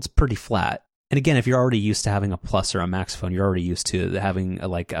folds pretty flat. And again, if you're already used to having a Plus or a Max phone, you're already used to having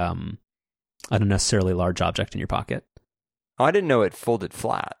like an unnecessarily large object in your pocket. Oh, I didn't know it folded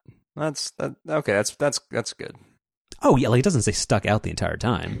flat. Okay. That's good. Oh yeah, like it doesn't say stuck out the entire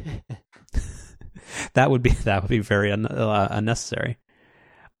time. that would be very unnecessary.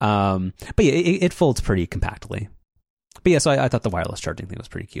 But yeah, it folds pretty compactly. But yeah, so I thought the wireless charging thing was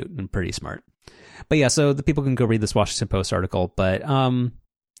pretty cute and pretty smart. But yeah, so the people can go read this Washington Post article. But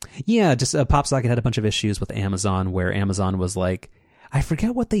yeah, just PopSocket had a bunch of issues with Amazon, where Amazon was like, I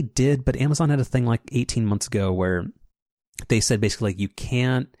forget what they did, but Amazon had a thing like 18 months ago where they said basically like you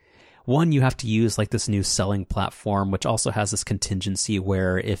can't. One, you have to use like this new selling platform, which also has this contingency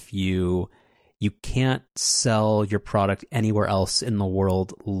where if you can't sell your product anywhere else in the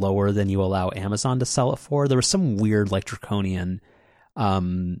world lower than you allow Amazon to sell it for. There was some weird like draconian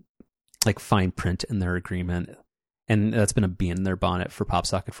like fine print in their agreement, and that's been a bee in their bonnet for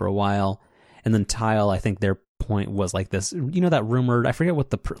PopSocket for a while. And then Tile, I think their point was like this, that rumored, I forget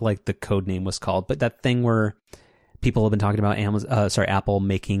what the code name was called, but that thing where people have been talking about Apple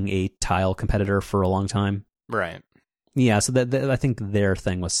making a Tile competitor for a long time. Right. Yeah, so I think their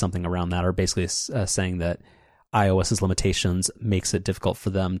thing was something around that, or basically saying that iOS's limitations makes it difficult for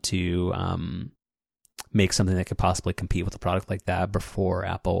them to make something that could possibly compete with a product like that before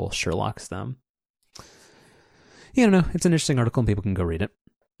Apple Sherlocks them. Yeah, I don't know. It's an interesting article, and people can go read it.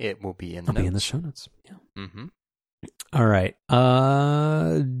 It will be in the It'll be in the show notes. Yeah. Mm-hmm. All right.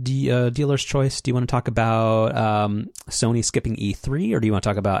 Dealer's choice. Do you want to talk about Sony skipping E3, or do you want to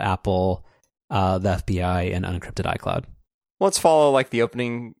talk about Apple, the FBI, and unencrypted iCloud? Let's follow like the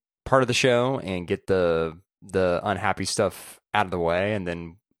opening part of the show and get the unhappy stuff out of the way, and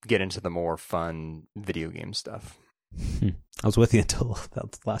then get into the more fun video game stuff. I was with you until the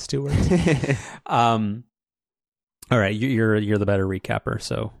last two words. All right, you're the better recapper.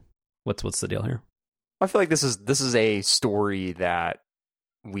 So, what's the deal here? I feel like this is a story that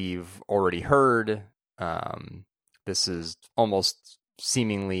we've already heard. This is almost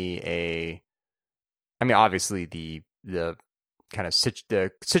seemingly obviously the kind of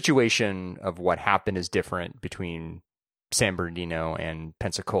the situation of what happened is different between San Bernardino and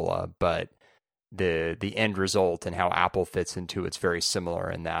Pensacola, but the end result and how Apple fits into it's very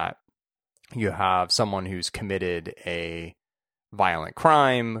similar in that you have someone who's committed a violent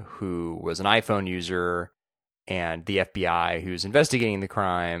crime, who was an iPhone user, and the FBI, who's investigating the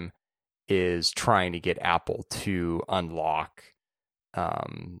crime, is trying to get Apple to unlock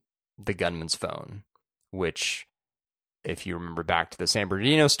the gunman's phone, which, if you remember back to the San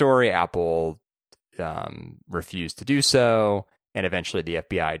Bernardino story, Apple refused to do so, and eventually the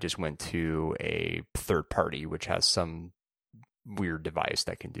FBI just went to a third party, which has some weird device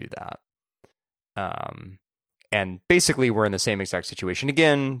that can do that. And basically, we're in the same exact situation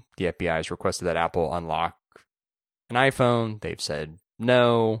again. The FBI has requested that Apple unlock an iPhone. They've said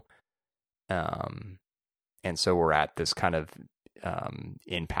no. And so we're at this kind of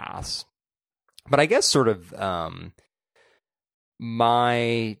impasse. But I guess sort of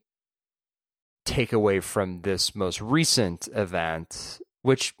my takeaway from this most recent event,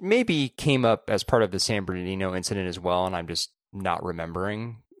 which maybe came up as part of the San Bernardino incident as well, and I'm just not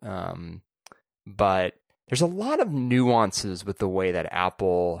remembering. But there's a lot of nuances with the way that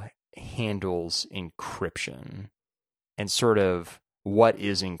Apple handles encryption and sort of what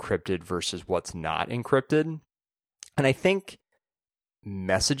is encrypted versus what's not encrypted. And I think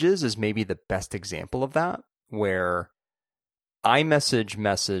Messages is maybe the best example of that, where iMessage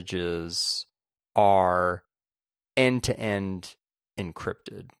messages are end-to-end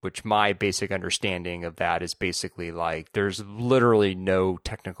encrypted, which my basic understanding of that is basically like there's literally no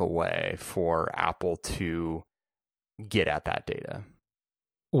technical way for Apple to get at that data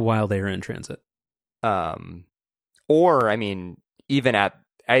while they are in transit. Or I mean, even at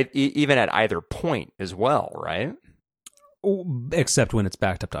either point as well, right? Except when it's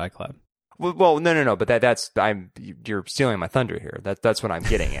backed up to iCloud. Well, no. But you're stealing my thunder here. That's what I'm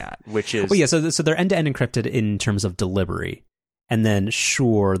getting at, which is yeah. So they're end-to-end encrypted in terms of delivery. And then,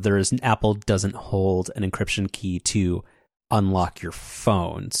 sure, Apple doesn't hold an encryption key to unlock your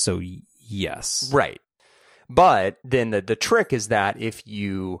phone. So, yes. Right. But then the trick is that if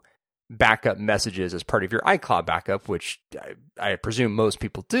you back up messages as part of your iCloud backup, which I presume most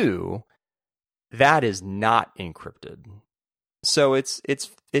people do, that is not encrypted. So it's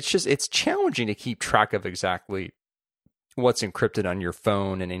challenging to keep track of exactly what's encrypted on your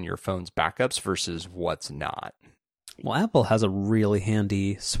phone and in your phone's backups versus what's not. Well, Apple has a really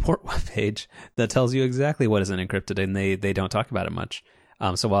handy support webpage that tells you exactly what isn't encrypted, and they don't talk about it much.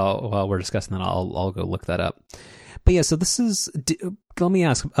 So while we're discussing that, I'll go look that up. But yeah, so this is. Let me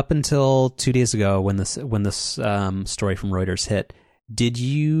ask. Up until 2 days ago, when this story from Reuters hit,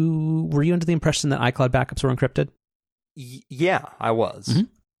 were you under the impression that iCloud backups were encrypted? Yeah, I was. Mm-hmm.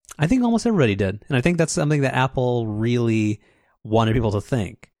 I think almost everybody did, and I think that's something that Apple really wanted people to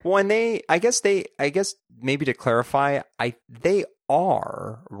think. Well, and I guess maybe to clarify, they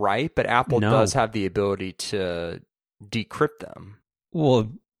are, right? But Apple does have the ability to decrypt them.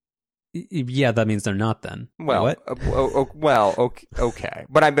 Well, yeah, that means they're not then. Well, what? Okay.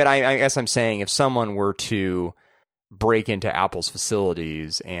 But I guess I'm saying if someone were to break into Apple's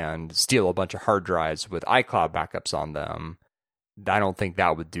facilities and steal a bunch of hard drives with iCloud backups on them, I don't think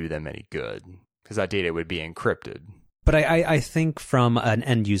that would do them any good because that data would be encrypted. But I think from an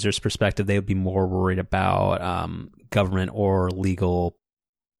end user's perspective, they would be more worried about government or legal,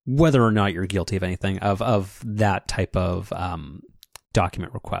 whether or not you're guilty of anything, of that type of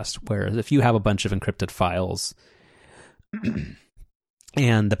document request. Whereas if you have a bunch of encrypted files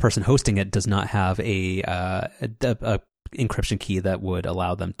and the person hosting it does not have a encryption key that would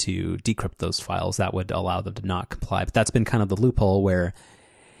allow them to decrypt those files, that would allow them to not comply. But that's been kind of the loophole where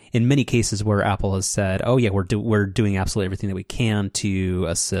in many cases where Apple has said, oh yeah, we're doing absolutely everything that we can to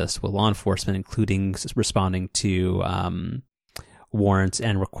assist with law enforcement, including responding to warrants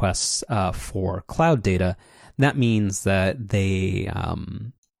and requests for cloud data, that means that they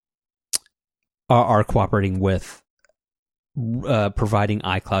are cooperating with providing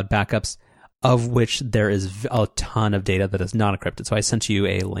iCloud backups, of which there is a ton of data that is not encrypted. So I sent you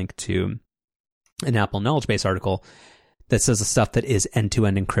a link to an Apple knowledge base article that says the stuff that is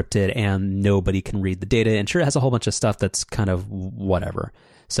end-to-end encrypted and nobody can read the data. And sure, it has a whole bunch of stuff that's kind of whatever.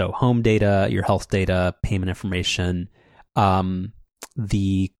 So home data, your health data, payment information,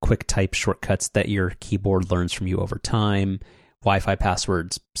 the quick type shortcuts that your keyboard learns from you over time, Wi-Fi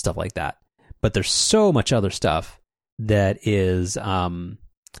passwords, stuff like that. But there's so much other stuff that is,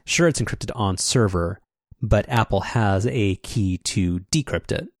 sure, it's encrypted on server, but Apple has a key to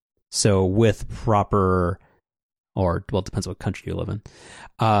decrypt it. So with proper, or, well, it depends what country you live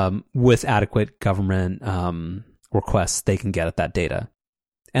in, with adequate government requests, they can get at that data.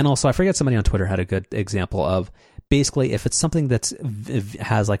 And also, I forget, somebody on Twitter had a good example of, basically, if it's something that's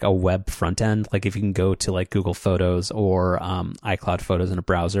has like a web front end, like if you can go to like Google Photos or iCloud Photos in a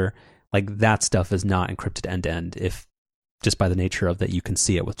browser, like that stuff is not encrypted end to end, if just by the nature of that you can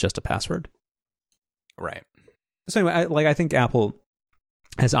see it with just a password. Right. So anyway, I think Apple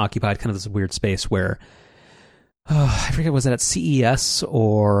has occupied kind of this weird space where, I forget, was it at CES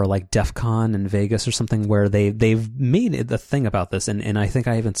or like DEF CON in Vegas or something, where they've made the thing about this, and I think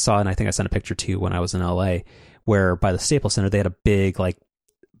I even saw it, and I think I sent a picture to you when I was in LA, where by the Staples Center they had a big like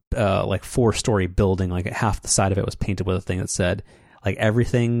 4-story building, like half the side of it was painted with a thing that said like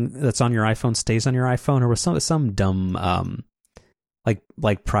everything that's on your iPhone stays on your iPhone, or was some dumb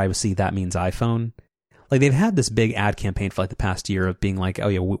like privacy, that means iPhone. Like they've had this big ad campaign for like the past year of being like, oh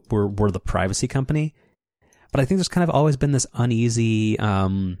yeah, we're the privacy company. But I think there's kind of always been this uneasy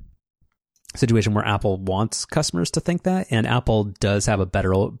situation where Apple wants customers to think that, and Apple does have a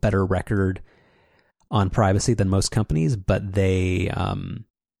better record on privacy than most companies, but they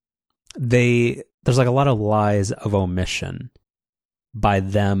there's like a lot of lies of omission by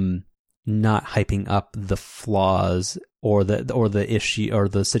them not hyping up the flaws or the issue or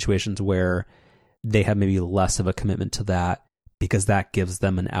the situations where they have maybe less of a commitment to that, because that gives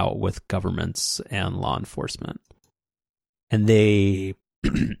them an out with governments and law enforcement. And they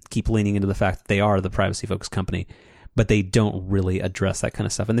keep leaning into the fact that they are the privacy-focused company, but they don't really address that kind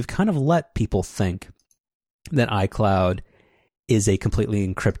of stuff. And they've kind of let people think that iCloud is a completely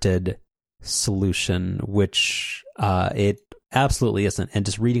encrypted solution, which it absolutely isn't. And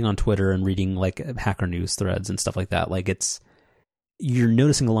just reading on Twitter and reading like Hacker News threads and stuff like that, like you're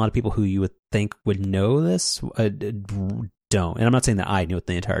noticing a lot of people who you would think would know this don't. And I'm not saying that I knew it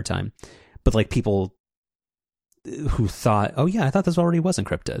the entire time, but like people who thought, oh yeah, I thought this already was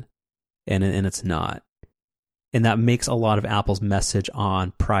encrypted, and it's not. And that makes a lot of Apple's message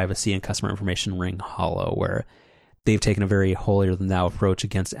on privacy and customer information ring hollow, where they've taken a very holier than thou approach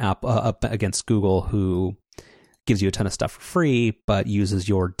against against Google, who gives you a ton of stuff for free, but uses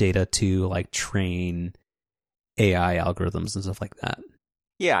your data to like train AI algorithms and stuff like that.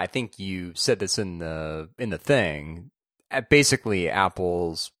 Yeah, I think you said this in the thing. Basically,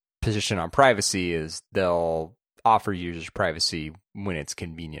 Apple's position on privacy is they'll offer users privacy when it's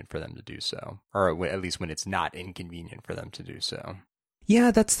convenient for them to do so, or at least when it's not inconvenient for them to do so.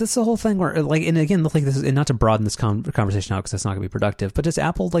 Yeah, that's the whole thing where, like, and again, like this, and not to broaden this conversation out because that's not going to be productive, but just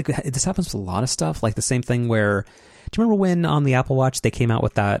Apple, like, this happens with a lot of stuff. Like the same thing where, do you remember when on the Apple Watch they came out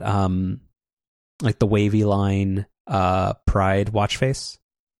with that, like the wavy line, Pride watch face?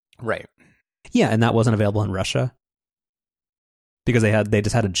 Right. Yeah, and that wasn't available in Russia because they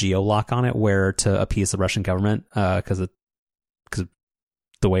just had a geo lock on it, where to appease the Russian government, because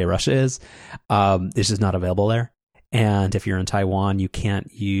the way Russia is, it's just not available there. And if you're in Taiwan, you can't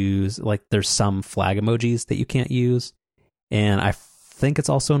use, like, there's some flag emojis that you can't use. And I think it's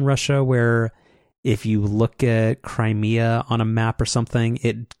also in Russia, where if you look at Crimea on a map or something,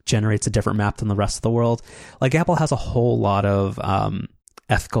 it generates a different map than the rest of the world. Like, Apple has a whole lot of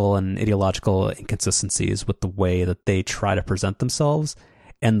ethical and ideological inconsistencies with the way that they try to present themselves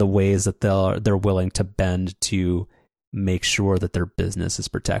and the ways that they're willing to bend to make sure that their business is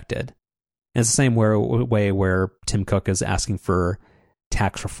protected. And it's the same way where Tim Cook is asking for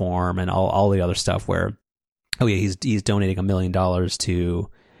tax reform and all the other stuff, where, oh yeah, he's donating $1 million to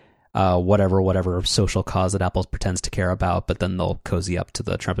whatever social cause that Apple pretends to care about, but then they'll cozy up to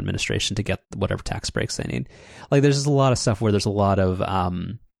the Trump administration to get whatever tax breaks they need. Like, there's just a lot of stuff where there's a lot of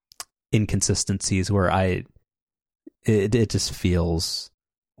inconsistencies where it just feels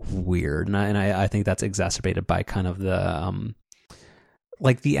weird, and I think that's exacerbated by kind of the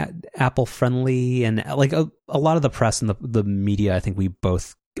like the Apple friendly and like a lot of the press and the media, I think we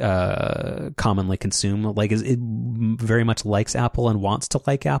both commonly consume, like it very much likes Apple and wants to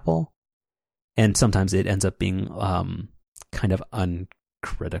like Apple, and sometimes it ends up being kind of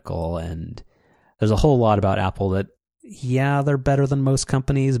uncritical, and there's a whole lot about Apple that they're better than most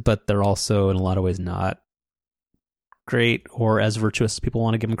companies, but they're also in a lot of ways not great or as virtuous as people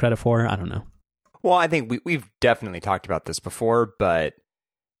want to give them credit for. I don't know. Well, I think we've definitely talked about this before, but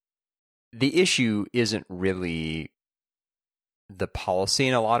the issue isn't really the policy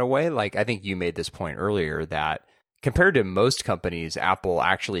in a lot of way. Like, I think you made this point earlier that compared to most companies, Apple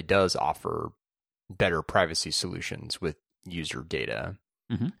actually does offer better privacy solutions with user data.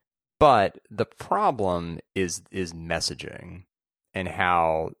 Mm-hmm. But the problem is messaging and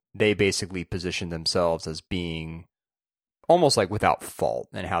how they basically position themselves as being almost like without fault,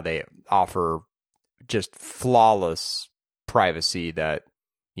 and how they offer just flawless privacy that,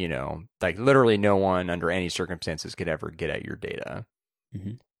 you know, like literally no one under any circumstances could ever get at your data.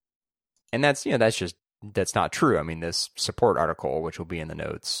 Mm-hmm. And that's not true. I mean, this support article, which will be in the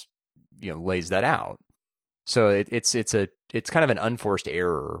notes, you know, lays that out. So it's kind of an unforced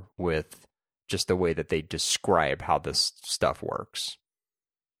error with just the way that they describe how this stuff works.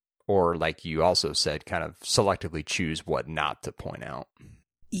 Or, like you also said, kind of selectively choose what not to point out.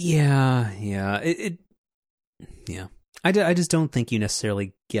 Yeah. I just don't think you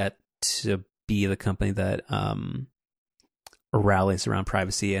necessarily get to be the company that rallies around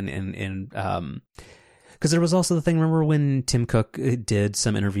privacy and because there was also the thing, remember when Tim Cook did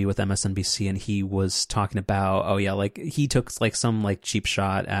some interview with MSNBC and he was talking about, like he took like some like cheap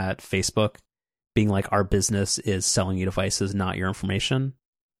shot at Facebook being like, our business is selling you devices, not your information.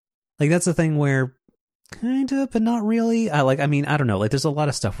 Like that's the thing where kind of, but not really. I don't know. Like there's a lot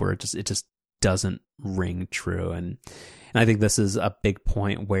of stuff where it just doesn't ring true. And I think this is a big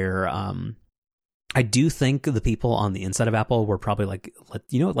point where I do think the people on the inside of Apple were probably like,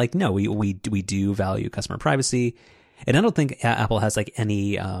 no, we do value customer privacy. And I don't think Apple has like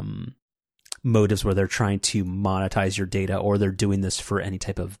any motives where they're trying to monetize your data or they're doing this for any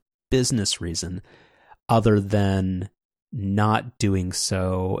type of business reason, other than not doing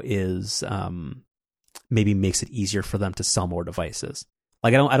so is maybe makes it easier for them to sell more devices.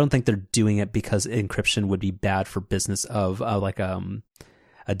 Like I don't think they're doing it because encryption would be bad for business of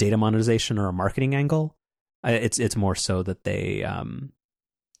a data monetization or a marketing angle. It's more so that they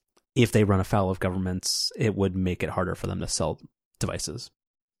if they run afoul of governments, it would make it harder for them to sell devices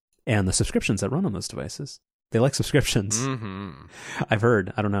and the subscriptions that run on those devices. They like subscriptions. Mm-hmm. I've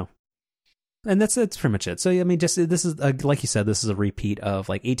heard. I don't know. And that's pretty much it. So I mean, just this is like you said, this is a repeat of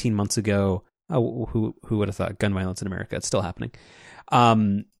like 18 months ago. Oh, who would have thought gun violence in America? It's still happening.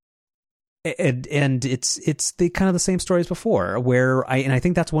 And it's the kind of the same story as before, where I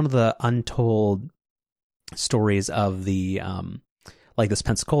think that's one of the untold stories of the like this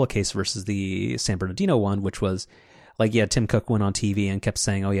Pensacola case versus the San Bernardino one, which was like, Tim Cook went on TV and kept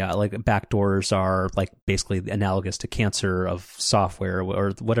saying, like backdoors are like basically analogous to cancer of software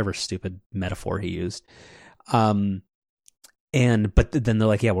or whatever stupid metaphor he used. But then they're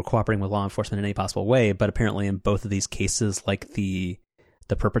like, we're cooperating with law enforcement in any possible way. But apparently in both of these cases, like the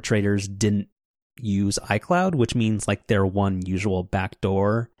perpetrators didn't use iCloud, which means like their one usual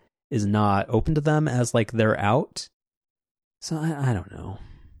backdoor is not open to them as like they're out. So I don't know.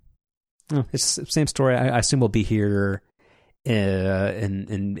 It's the same story. I assume we'll be here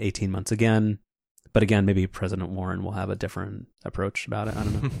in 18 months again. But again, maybe President Warren will have a different approach about it. I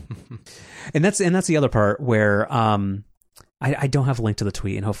don't know. and that's the other part where I don't have a link to the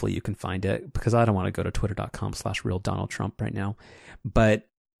tweet, and hopefully you can find it because I don't want to go to twitter.com/realdonaldtrump right now. But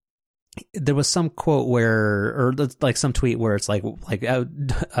there was some quote or like some tweet where it's like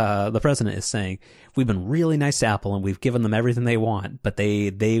the president is saying, we've been really nice to Apple and we've given them everything they want, but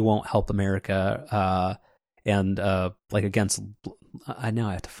they won't help America. And like against, now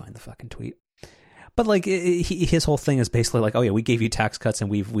I have to find the fucking tweet. But like his whole thing is basically like, we gave you tax cuts and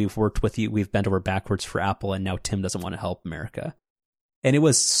we've worked with you, we've bent over backwards for Apple, and now Tim doesn't want to help America. And it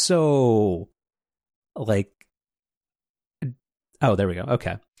was so like, there we go.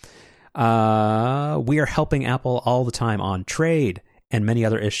 Okay. We are helping Apple all the time on trade and many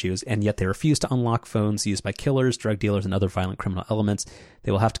other issues, and yet they refuse to unlock phones used by killers, drug dealers, and other violent criminal elements.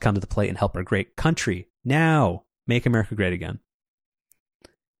 They will have to come to the plate and help our great country. Now, make America great again.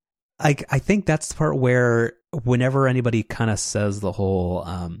 I think that's the part where whenever anybody kind of says the whole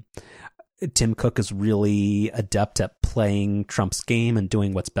Tim Cook is really adept at playing Trump's game and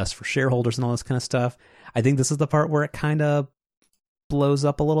doing what's best for shareholders and all this kind of stuff, I think this is the part where it kind of blows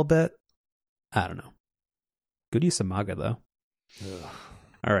up a little bit. I don't know. Good use of MAGA, though. Ugh.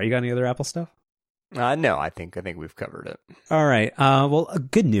 All right, you got any other Apple stuff? No, I think we've covered it. All right. Well,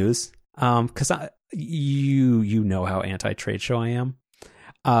 good news. Because you know how anti-trade show I am.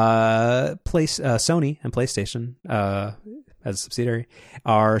 Sony and PlayStation, as a subsidiary,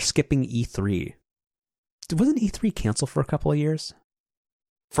 are skipping E3. Wasn't E3 canceled for a couple of years?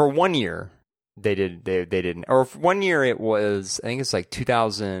 For 1 year, they didn't. Or for 1 year, it was, I think it's like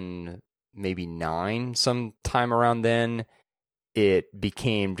 2009, sometime around then. It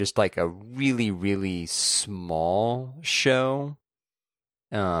became just like a really, really small show.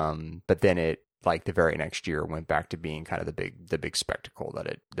 But then it, like the very next year, went back to being kind of the big spectacle that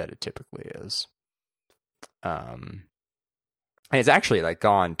it typically is. And it's actually like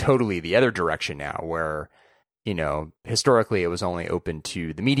gone totally the other direction now, where, you know, historically it was only open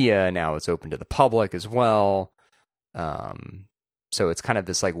to the media, now it's open to the public as well. So it's kind of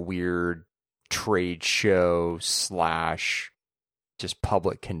this like weird trade show / just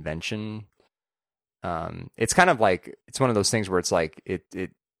public convention. It's kind of like, it's one of those things where it's like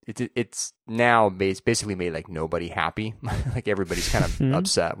it's now basically made like nobody happy. Like everybody's kind of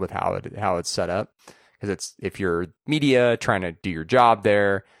upset with how it's set up, because if you're media trying to do your job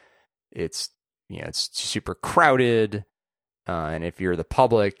there, it's super crowded, and if you're the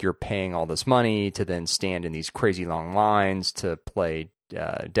public, you're paying all this money to then stand in these crazy long lines to play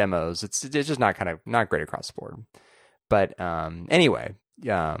demos. It's just not great across the board. But anyway,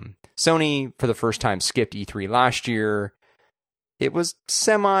 Sony for the first time skipped E3 last year. It was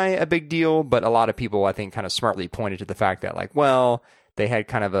a big deal, but a lot of people, I think, kind of smartly pointed to the fact that, like, well, they had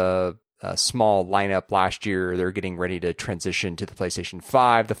kind of a small lineup last year. They're getting ready to transition to the PlayStation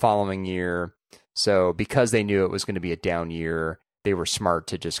 5 the following year. So because they knew it was going to be a down year, they were smart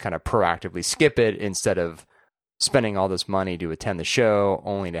to just kind of proactively skip it instead of spending all this money to attend the show,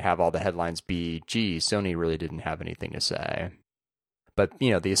 only to have all the headlines be, gee, Sony really didn't have anything to say. But,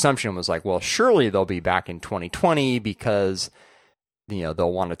 you know, the assumption was like, well, surely they'll be back in 2020 because, you know,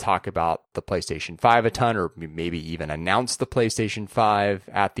 they'll want to talk about the PlayStation 5 a ton, or maybe even announce the PlayStation 5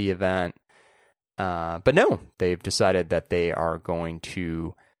 at the event. But no, they've decided that they are going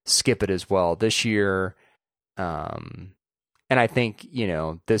to skip it as well this year. And I think, you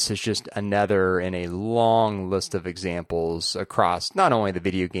know, this is just another in a long list of examples across not only the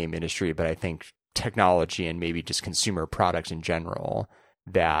video game industry, but I think technology and maybe just consumer products in general,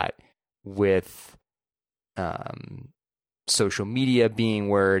 that with social media being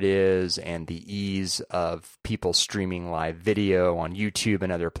where it is and the ease of people streaming live video on YouTube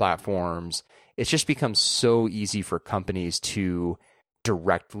and other platforms, it's just become so easy for companies to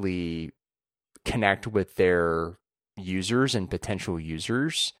directly connect with their users and potential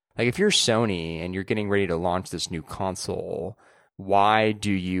users. Like if you're Sony and you're getting ready to launch this new console, why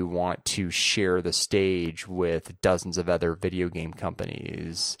do you want to share the stage with dozens of other video game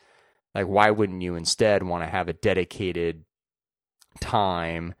companies? Like, why wouldn't you instead want to have a dedicated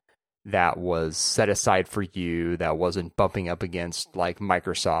time that was set aside for you, that wasn't bumping up against like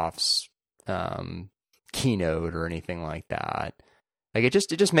Microsoft's keynote or anything like that? Like it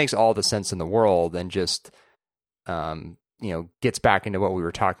just makes all the sense in the world, and just gets back into what we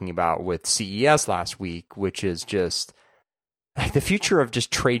were talking about with CES last week, which is just like the future of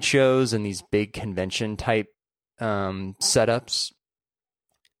just trade shows and these big convention type setups.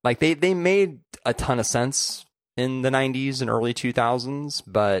 Like they made a ton of sense in the 90s and early 2000s,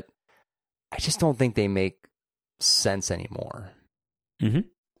 but I just don't think they make sense anymore. Mm-hmm.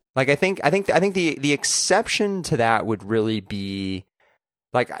 Like I think the exception to that would really be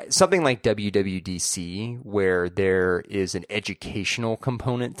like something like WWDC, where there is an educational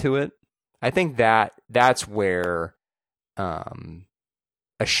component to it. I think that's where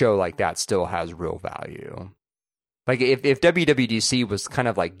a show like that still has real value. Like if WWDC was kind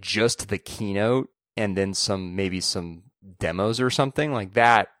of like just the keynote and then maybe some demos or something, like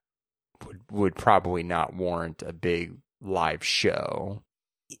that would probably not warrant a big live show.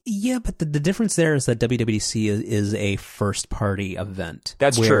 Yeah, but the difference there is that WWDC is a first party event.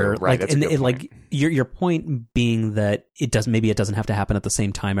 That's true, right? Like, that's a good point. Like your point being that it doesn't have to happen at the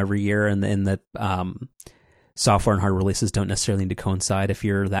same time every year, and that software and hardware releases don't necessarily need to coincide if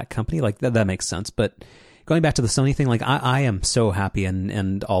you're that company. Like that makes sense. But going back to the Sony thing, like I am so happy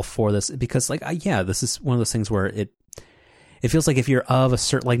and all for this, because like this is one of those things where it feels like if you're of a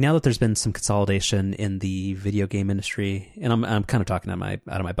certain, like now that there's been some consolidation in the video game industry, and I'm kind of talking out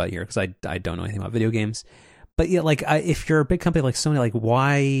of my butt here because I don't know anything about video games, but yeah, like if you're a big company like Sony, like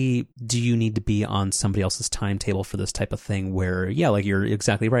why do you need to be on somebody else's timetable for this type of thing where, yeah, like you're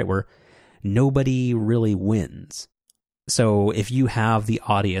exactly right, where nobody really wins. So if you have the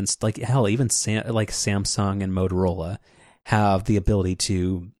audience, like hell, even like Samsung and Motorola have the ability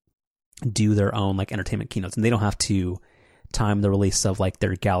to do their own like entertainment keynotes, and they don't have to time the release of like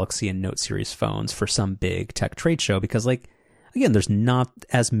their Galaxy and Note series phones for some big tech trade show, because like, again, there's not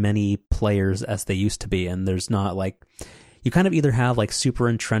as many players as they used to be, and there's not like, you kind of either have like super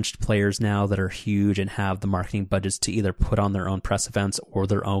entrenched players now that are huge and have the marketing budgets to either put on their own press events or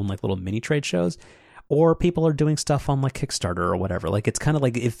their own like little mini trade shows, or people are doing stuff on like Kickstarter or whatever. Like, it's kind of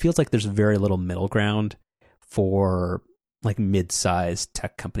like, it feels like there's very little middle ground for like mid-sized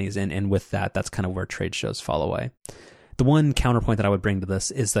tech companies, and with that, that's kind of where trade shows fall away. The one counterpoint that I would bring to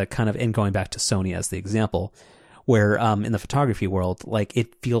this is that kind of, in going back to Sony as the example, where in the photography world, like,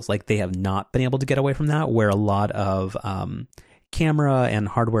 it feels like they have not been able to get away from that, where a lot of camera and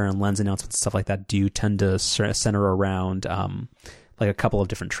hardware and lens announcements and stuff like that do tend to center around like a couple of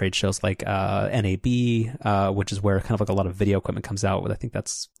different trade shows, like NAB, which is where kind of like a lot of video equipment comes out with. I think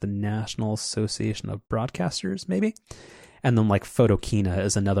that's the National Association of Broadcasters, maybe. And then like Photokina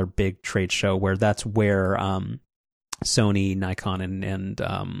is another big trade show where that's where Sony, Nikon, and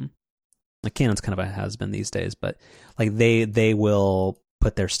like Canon's kind of a has-been these days, but like they will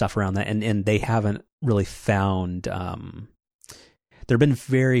put their stuff around that, and they haven't really found. There have been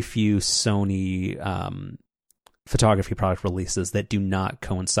very few Sony photography product releases that do not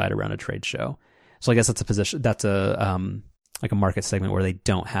coincide around a trade show. So I guess that's a like a market segment where they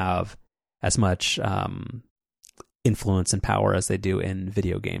don't have as much influence and power as they do in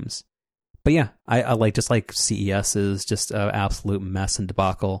video games. But yeah, I like, just like CES is just an absolute mess and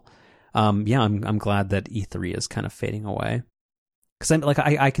debacle. Yeah, I'm glad that E3 is kind of fading away, because I'm like,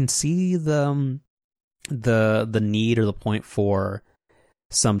 I can see the need or the point for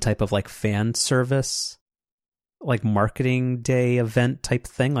some type of like fan service, like marketing day event type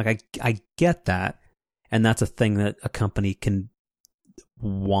thing. Like I get that, and that's a thing that a company can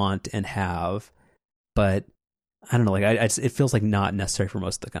want and have, but I don't know, like it feels like not necessary for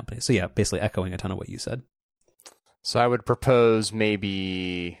most of the companies. So yeah, basically echoing a ton of what you said. So I would propose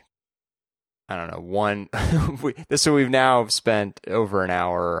maybe, I don't know, one. So we've now spent over an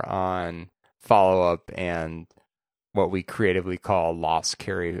hour on follow-up and what we creatively call lost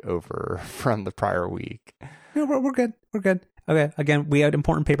carryover from the prior week. No, we're good. We're good. Okay. Again, we had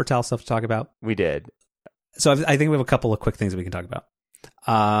important paper towel stuff to talk about. We did. So I think we have a couple of quick things that we can talk about.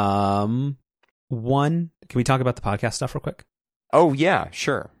 One, can we talk about the podcast stuff real quick? Oh yeah,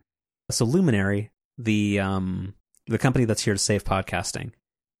 sure. So Luminary, the company that's here to save podcasting,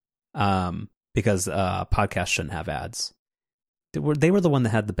 because podcasts shouldn't have ads. They were the one that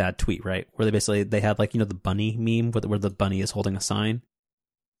had the bad tweet, right? Where they had like, you know, the bunny meme where the bunny is holding a sign,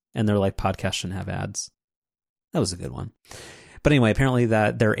 and they're like, podcasts shouldn't have ads. That was a good one. But anyway, apparently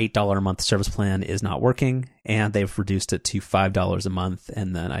that their $8 a month service plan is not working, and they've reduced it to $5 a month.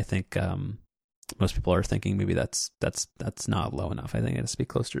 And then I think most people are thinking maybe that's not low enough. I think it has to be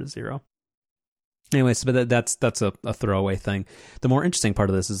closer to zero. Anyways, but that's a throwaway thing. The more interesting part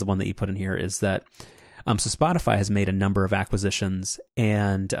of this is the one that you put in here, is that so Spotify has made a number of acquisitions,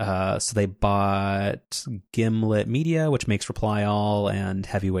 and so they bought Gimlet Media, which makes Reply All and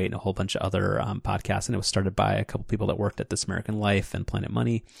Heavyweight and a whole bunch of other podcasts, and it was started by a couple people that worked at This American Life and Planet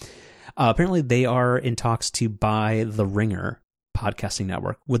Money. Apparently, they are in talks to buy The Ringer podcasting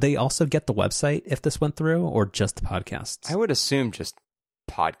network. Would they also get the website if this went through, or just the podcasts? I would assume just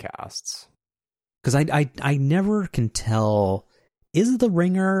podcasts. Because I never can tell, is The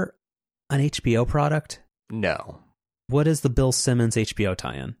Ringer an HBO product? No. What is the Bill Simmons HBO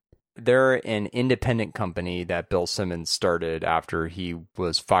tie-in? They're an independent company that Bill Simmons started after he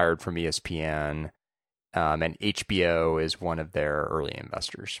was fired from ESPN, and HBO is one of their early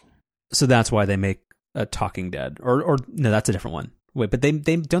investors. So that's why they make a Talking Dead, or no, that's a different one. Wait, but they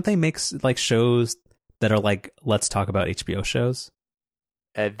don't they make like shows that are like, let's talk about HBO shows?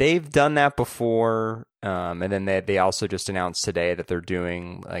 They've done that before, and then they also just announced today that they're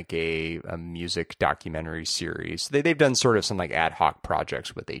doing like a music documentary series. They've done sort of some like ad hoc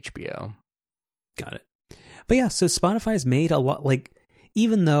projects with HBO. Got it. But yeah, so Spotify's made a lot, like,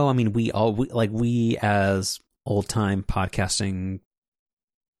 even though, I mean, we as old time podcasting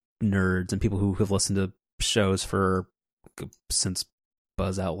nerds and people who have listened to shows since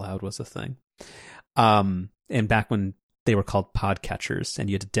Buzz Out Loud was a thing, and back when they were called podcatchers, and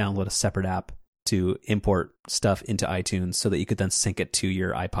you had to download a separate app to import stuff into iTunes so that you could then sync it to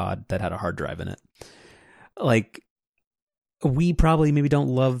your iPod that had a hard drive in it. Like, we probably maybe don't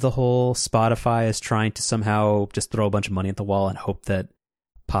love the whole Spotify is trying to somehow just throw a bunch of money at the wall and hope that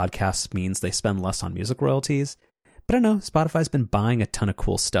podcasts means they spend less on music royalties. But I don't know, Spotify's been buying a ton of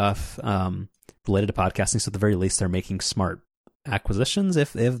cool stuff related to podcasting, so at the very least they're making smart acquisitions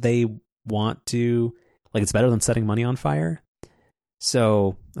if they want to Like, it's better than setting money on fire.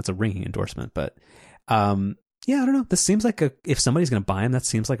 So that's a ringing endorsement. But yeah, I don't know. This seems like if somebody's going to buy him, that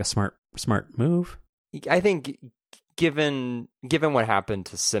seems like a smart move. I think given what happened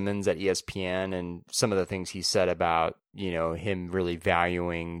to Simmons at ESPN and some of the things he said about, him really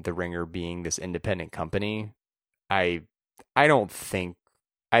valuing The Ringer being this independent company, I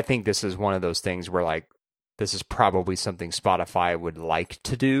think this is one of those things where, like, this is probably something Spotify would like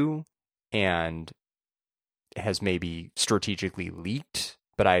to do and has maybe strategically leaked,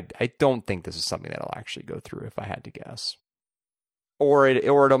 but I don't think this is something that'll actually go through, if I had to guess. Or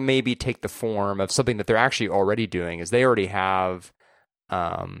it'll maybe take the form of something that they're actually already doing, is they already have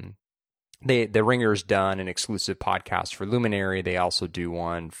the Ringer's done an exclusive podcast for Luminary. They also do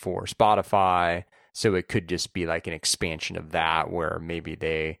one for Spotify. So it could just be like an expansion of that, where maybe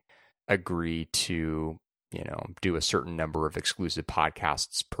they agree to, do a certain number of exclusive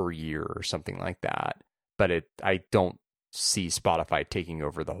podcasts per year or something like that. But I don't see Spotify taking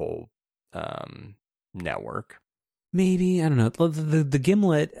over the whole network. Maybe, I don't know. The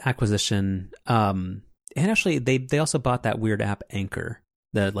Gimlet acquisition, and actually they also bought that weird app Anchor,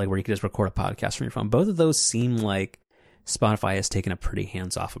 that like where you could just record a podcast from your phone. Both of those seem like Spotify has taken a pretty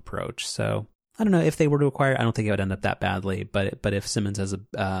hands-off approach. So I don't know if they were to acquire. I don't think it would end up that badly. But if Simmons has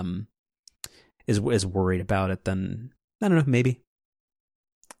is worried about it, then I don't know. Maybe.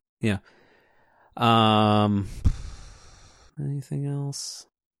 Yeah. Anything else?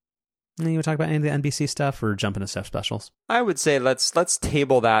 You want to talk about any of the NBC stuff or jump into Chef Specials? I would say let's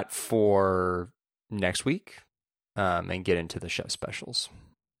table that for next week, and get into the Chef Specials.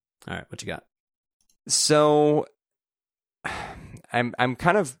 All right, what you got? So, I'm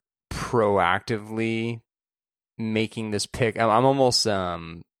kind of proactively making this pick. I'm almost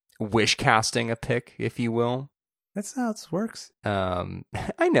wish casting a pick, if you will. That's how it works.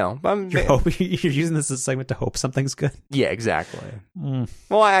 I know. You're using this as a segment to hope something's good. Yeah, exactly.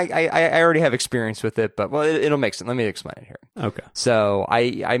 Well, I already have experience with it, but it'll make sense. Let me explain it here. Okay. So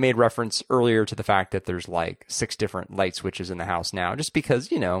I made reference earlier to the fact that there's like 6 different light switches in the house now, just because,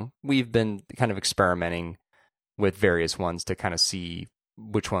 we've been kind of experimenting with various ones to kind of see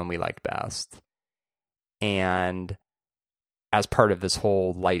which one we liked best. And as part of this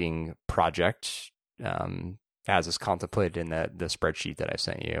whole lighting project, as is contemplated in the spreadsheet that I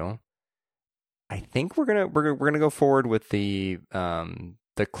sent you, I think we're gonna go forward with the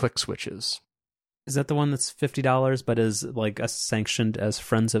click switches. Is that the one that's $50 but is like sanctioned as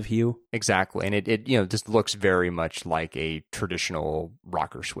Friends of Hue? Exactly, and it just looks very much like a traditional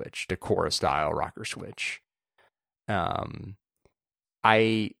rocker switch, Decora style rocker switch.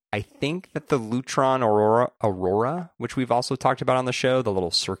 I think that the Lutron Aurora, which we've also talked about on the show, the little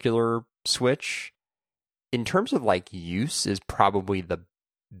circular switch, in terms of like use, is probably the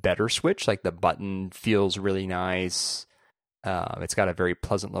better switch. Like, the button feels really nice. It's got a very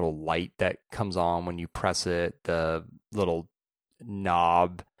pleasant little light that comes on when you press it. The little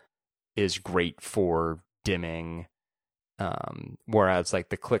knob is great for dimming. Whereas like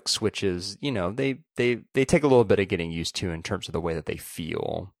the click switches, they take a little bit of getting used to in terms of the way that they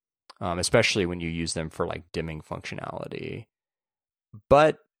feel, especially when you use them for like dimming functionality.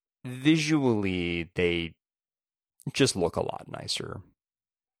 But visually, they just look a lot nicer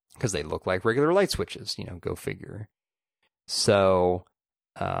because they look like regular light switches, go figure. So,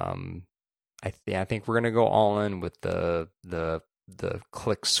 I think we're going to go all in with the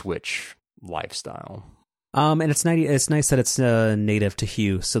click switch lifestyle. And it's nice that it's native to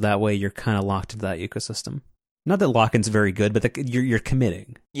Hue, so that way you're kind of locked into that ecosystem. Not that lock-in's very good, but you're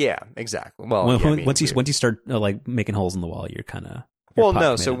committing. Yeah, exactly. Well, once you start like making holes in the wall, you're kind of no.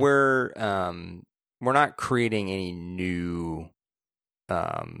 Committed. So we're not creating any new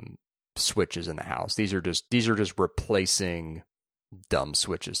switches in the house. These are just replacing dumb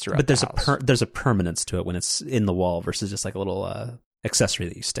switches throughout. But the house. There's a permanence to it when it's in the wall versus just like a little accessory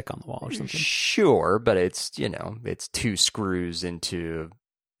that you stick on the wall or something. Sure, but it's 2 screws into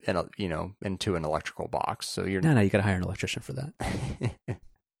an electrical box. So you're no, you got to hire an electrician for that.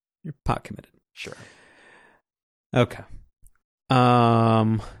 You're pot committed. Sure. Okay.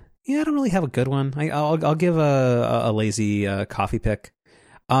 Yeah, I don't really have a good one. I'll give a lazy coffee pick.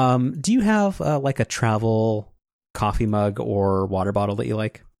 Do you have like a travel coffee mug or water bottle that you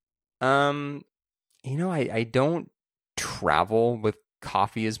like? I don't travel with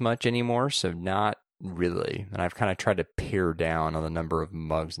coffee as much anymore, so not really. And I've kind of tried to pare down on the number of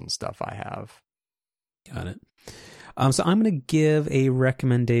mugs and stuff I have. Got it. So I'm going to give a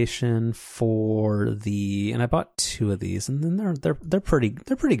recommendation for and I bought 2 of these, and then they're pretty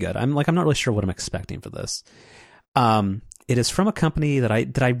good. I'm not really sure what I'm expecting for this. It is from a company that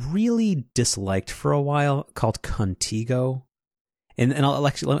I really disliked for a while called Contigo. And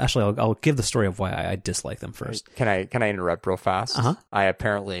I'll give the story of why I dislike them first. Can I interrupt real fast? Uh-huh. I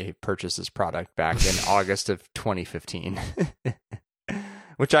apparently purchased this product back in August of 2015,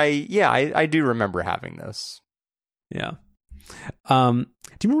 which I do remember having this. Yeah. Do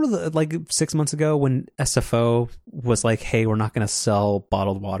you remember like 6 months ago when SFO was like, "Hey, we're not going to sell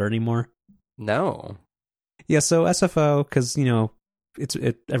bottled water anymore"? No. Yeah. So SFO, because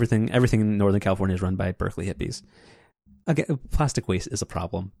everything in Northern California is run by Berkeley hippies. Again, plastic waste is a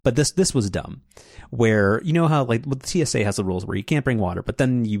problem, but this was dumb. Where you know how like the TSA has the rules where you can't bring water, but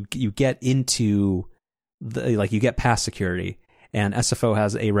then you get into you get past security, and SFO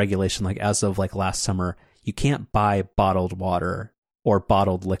has a regulation like as of like last summer, you can't buy bottled water or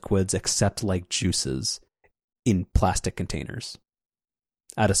bottled liquids except like juices in plastic containers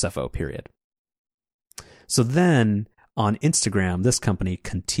at SFO, period. So then on Instagram, this company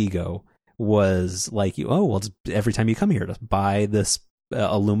Contigo was like, every time you come here, just buy this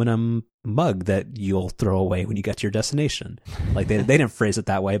aluminum mug that you'll throw away when you get to your destination. Like they didn't phrase it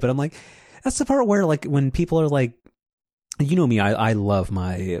that way, but I'm like, that's the part where like when people are like, you know me, I love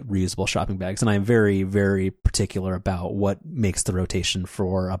my reusable shopping bags, and I'm very, very particular about what makes the rotation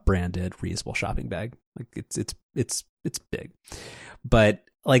for a branded reusable shopping bag. Like it's big, but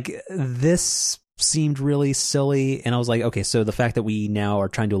like this seemed really silly, and I was like, okay, so the fact that we now are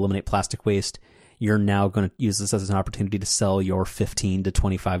trying to eliminate plastic waste, you're now going to use this as an opportunity to sell your $15 to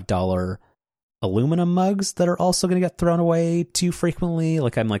 $25 aluminum mugs that are also going to get thrown away too frequently.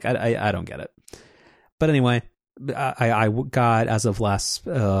 Like I'm like, I don't get it. But anyway, I got, as of last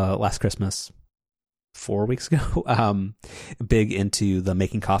Christmas, 4 weeks ago, big into the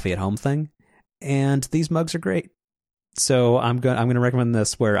making coffee at home thing, and these mugs are great. So I'm going to recommend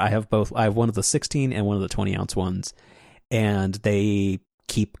this, where I have both. I have one of the 16 and one of the 20 ounce ones, and they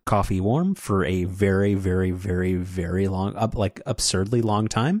keep coffee warm for a very, very, very, very long, like absurdly long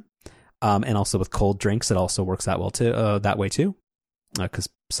time. And also with cold drinks, it also works that way too, because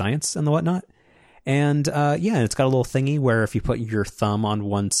science and the whatnot. And it's got a little thingy where if you put your thumb on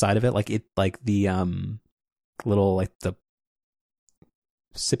one side of it, the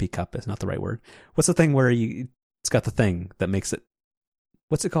sippy cup is not the right word. What's the thing where it's got the thing that makes it,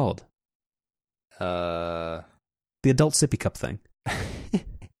 what's it called? The adult sippy cup thing.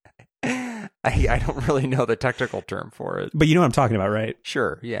 I don't really know the technical term for it. But you know what I'm talking about, right?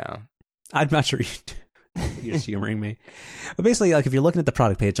 Sure, yeah. I'm not sure you're just humoring me. But basically, like if you're looking at the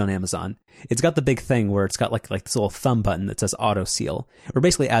product page on Amazon, it's got the big thing where it's got like this little thumb button that says auto seal. Or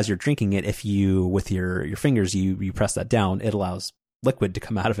basically, as you're drinking it, if you with your fingers you press that down, it allows liquid to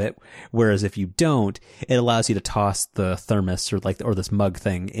come out of it. Whereas if you don't, it allows you to toss the thermos or this mug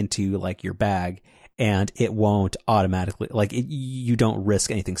thing into like your bag, and it won't automatically you don't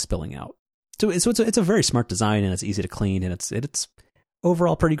risk anything spilling out. So it's a very smart design, and it's easy to clean, and it's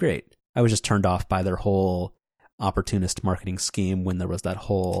overall pretty great. I was just turned off by their whole opportunist marketing scheme when there was that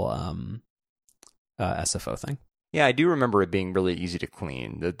whole SFO thing. Yeah, I do remember it being really easy to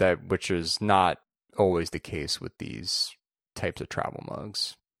clean, that which is not always the case with these types of travel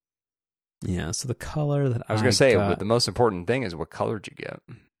mugs. Yeah, so the color that I was going to say, the most important thing is what color did you get?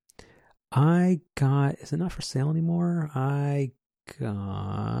 I got, is it not for sale anymore? I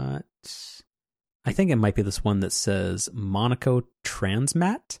think it might be this one that says Monaco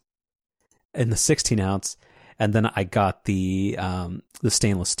Transmat in the 16 ounce. And then I got the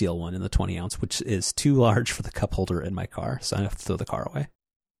stainless steel one in the 20 ounce, which is too large for the cup holder in my car. So I have to throw the car away.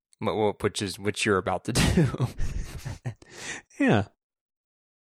 Which you're about to do. Yeah.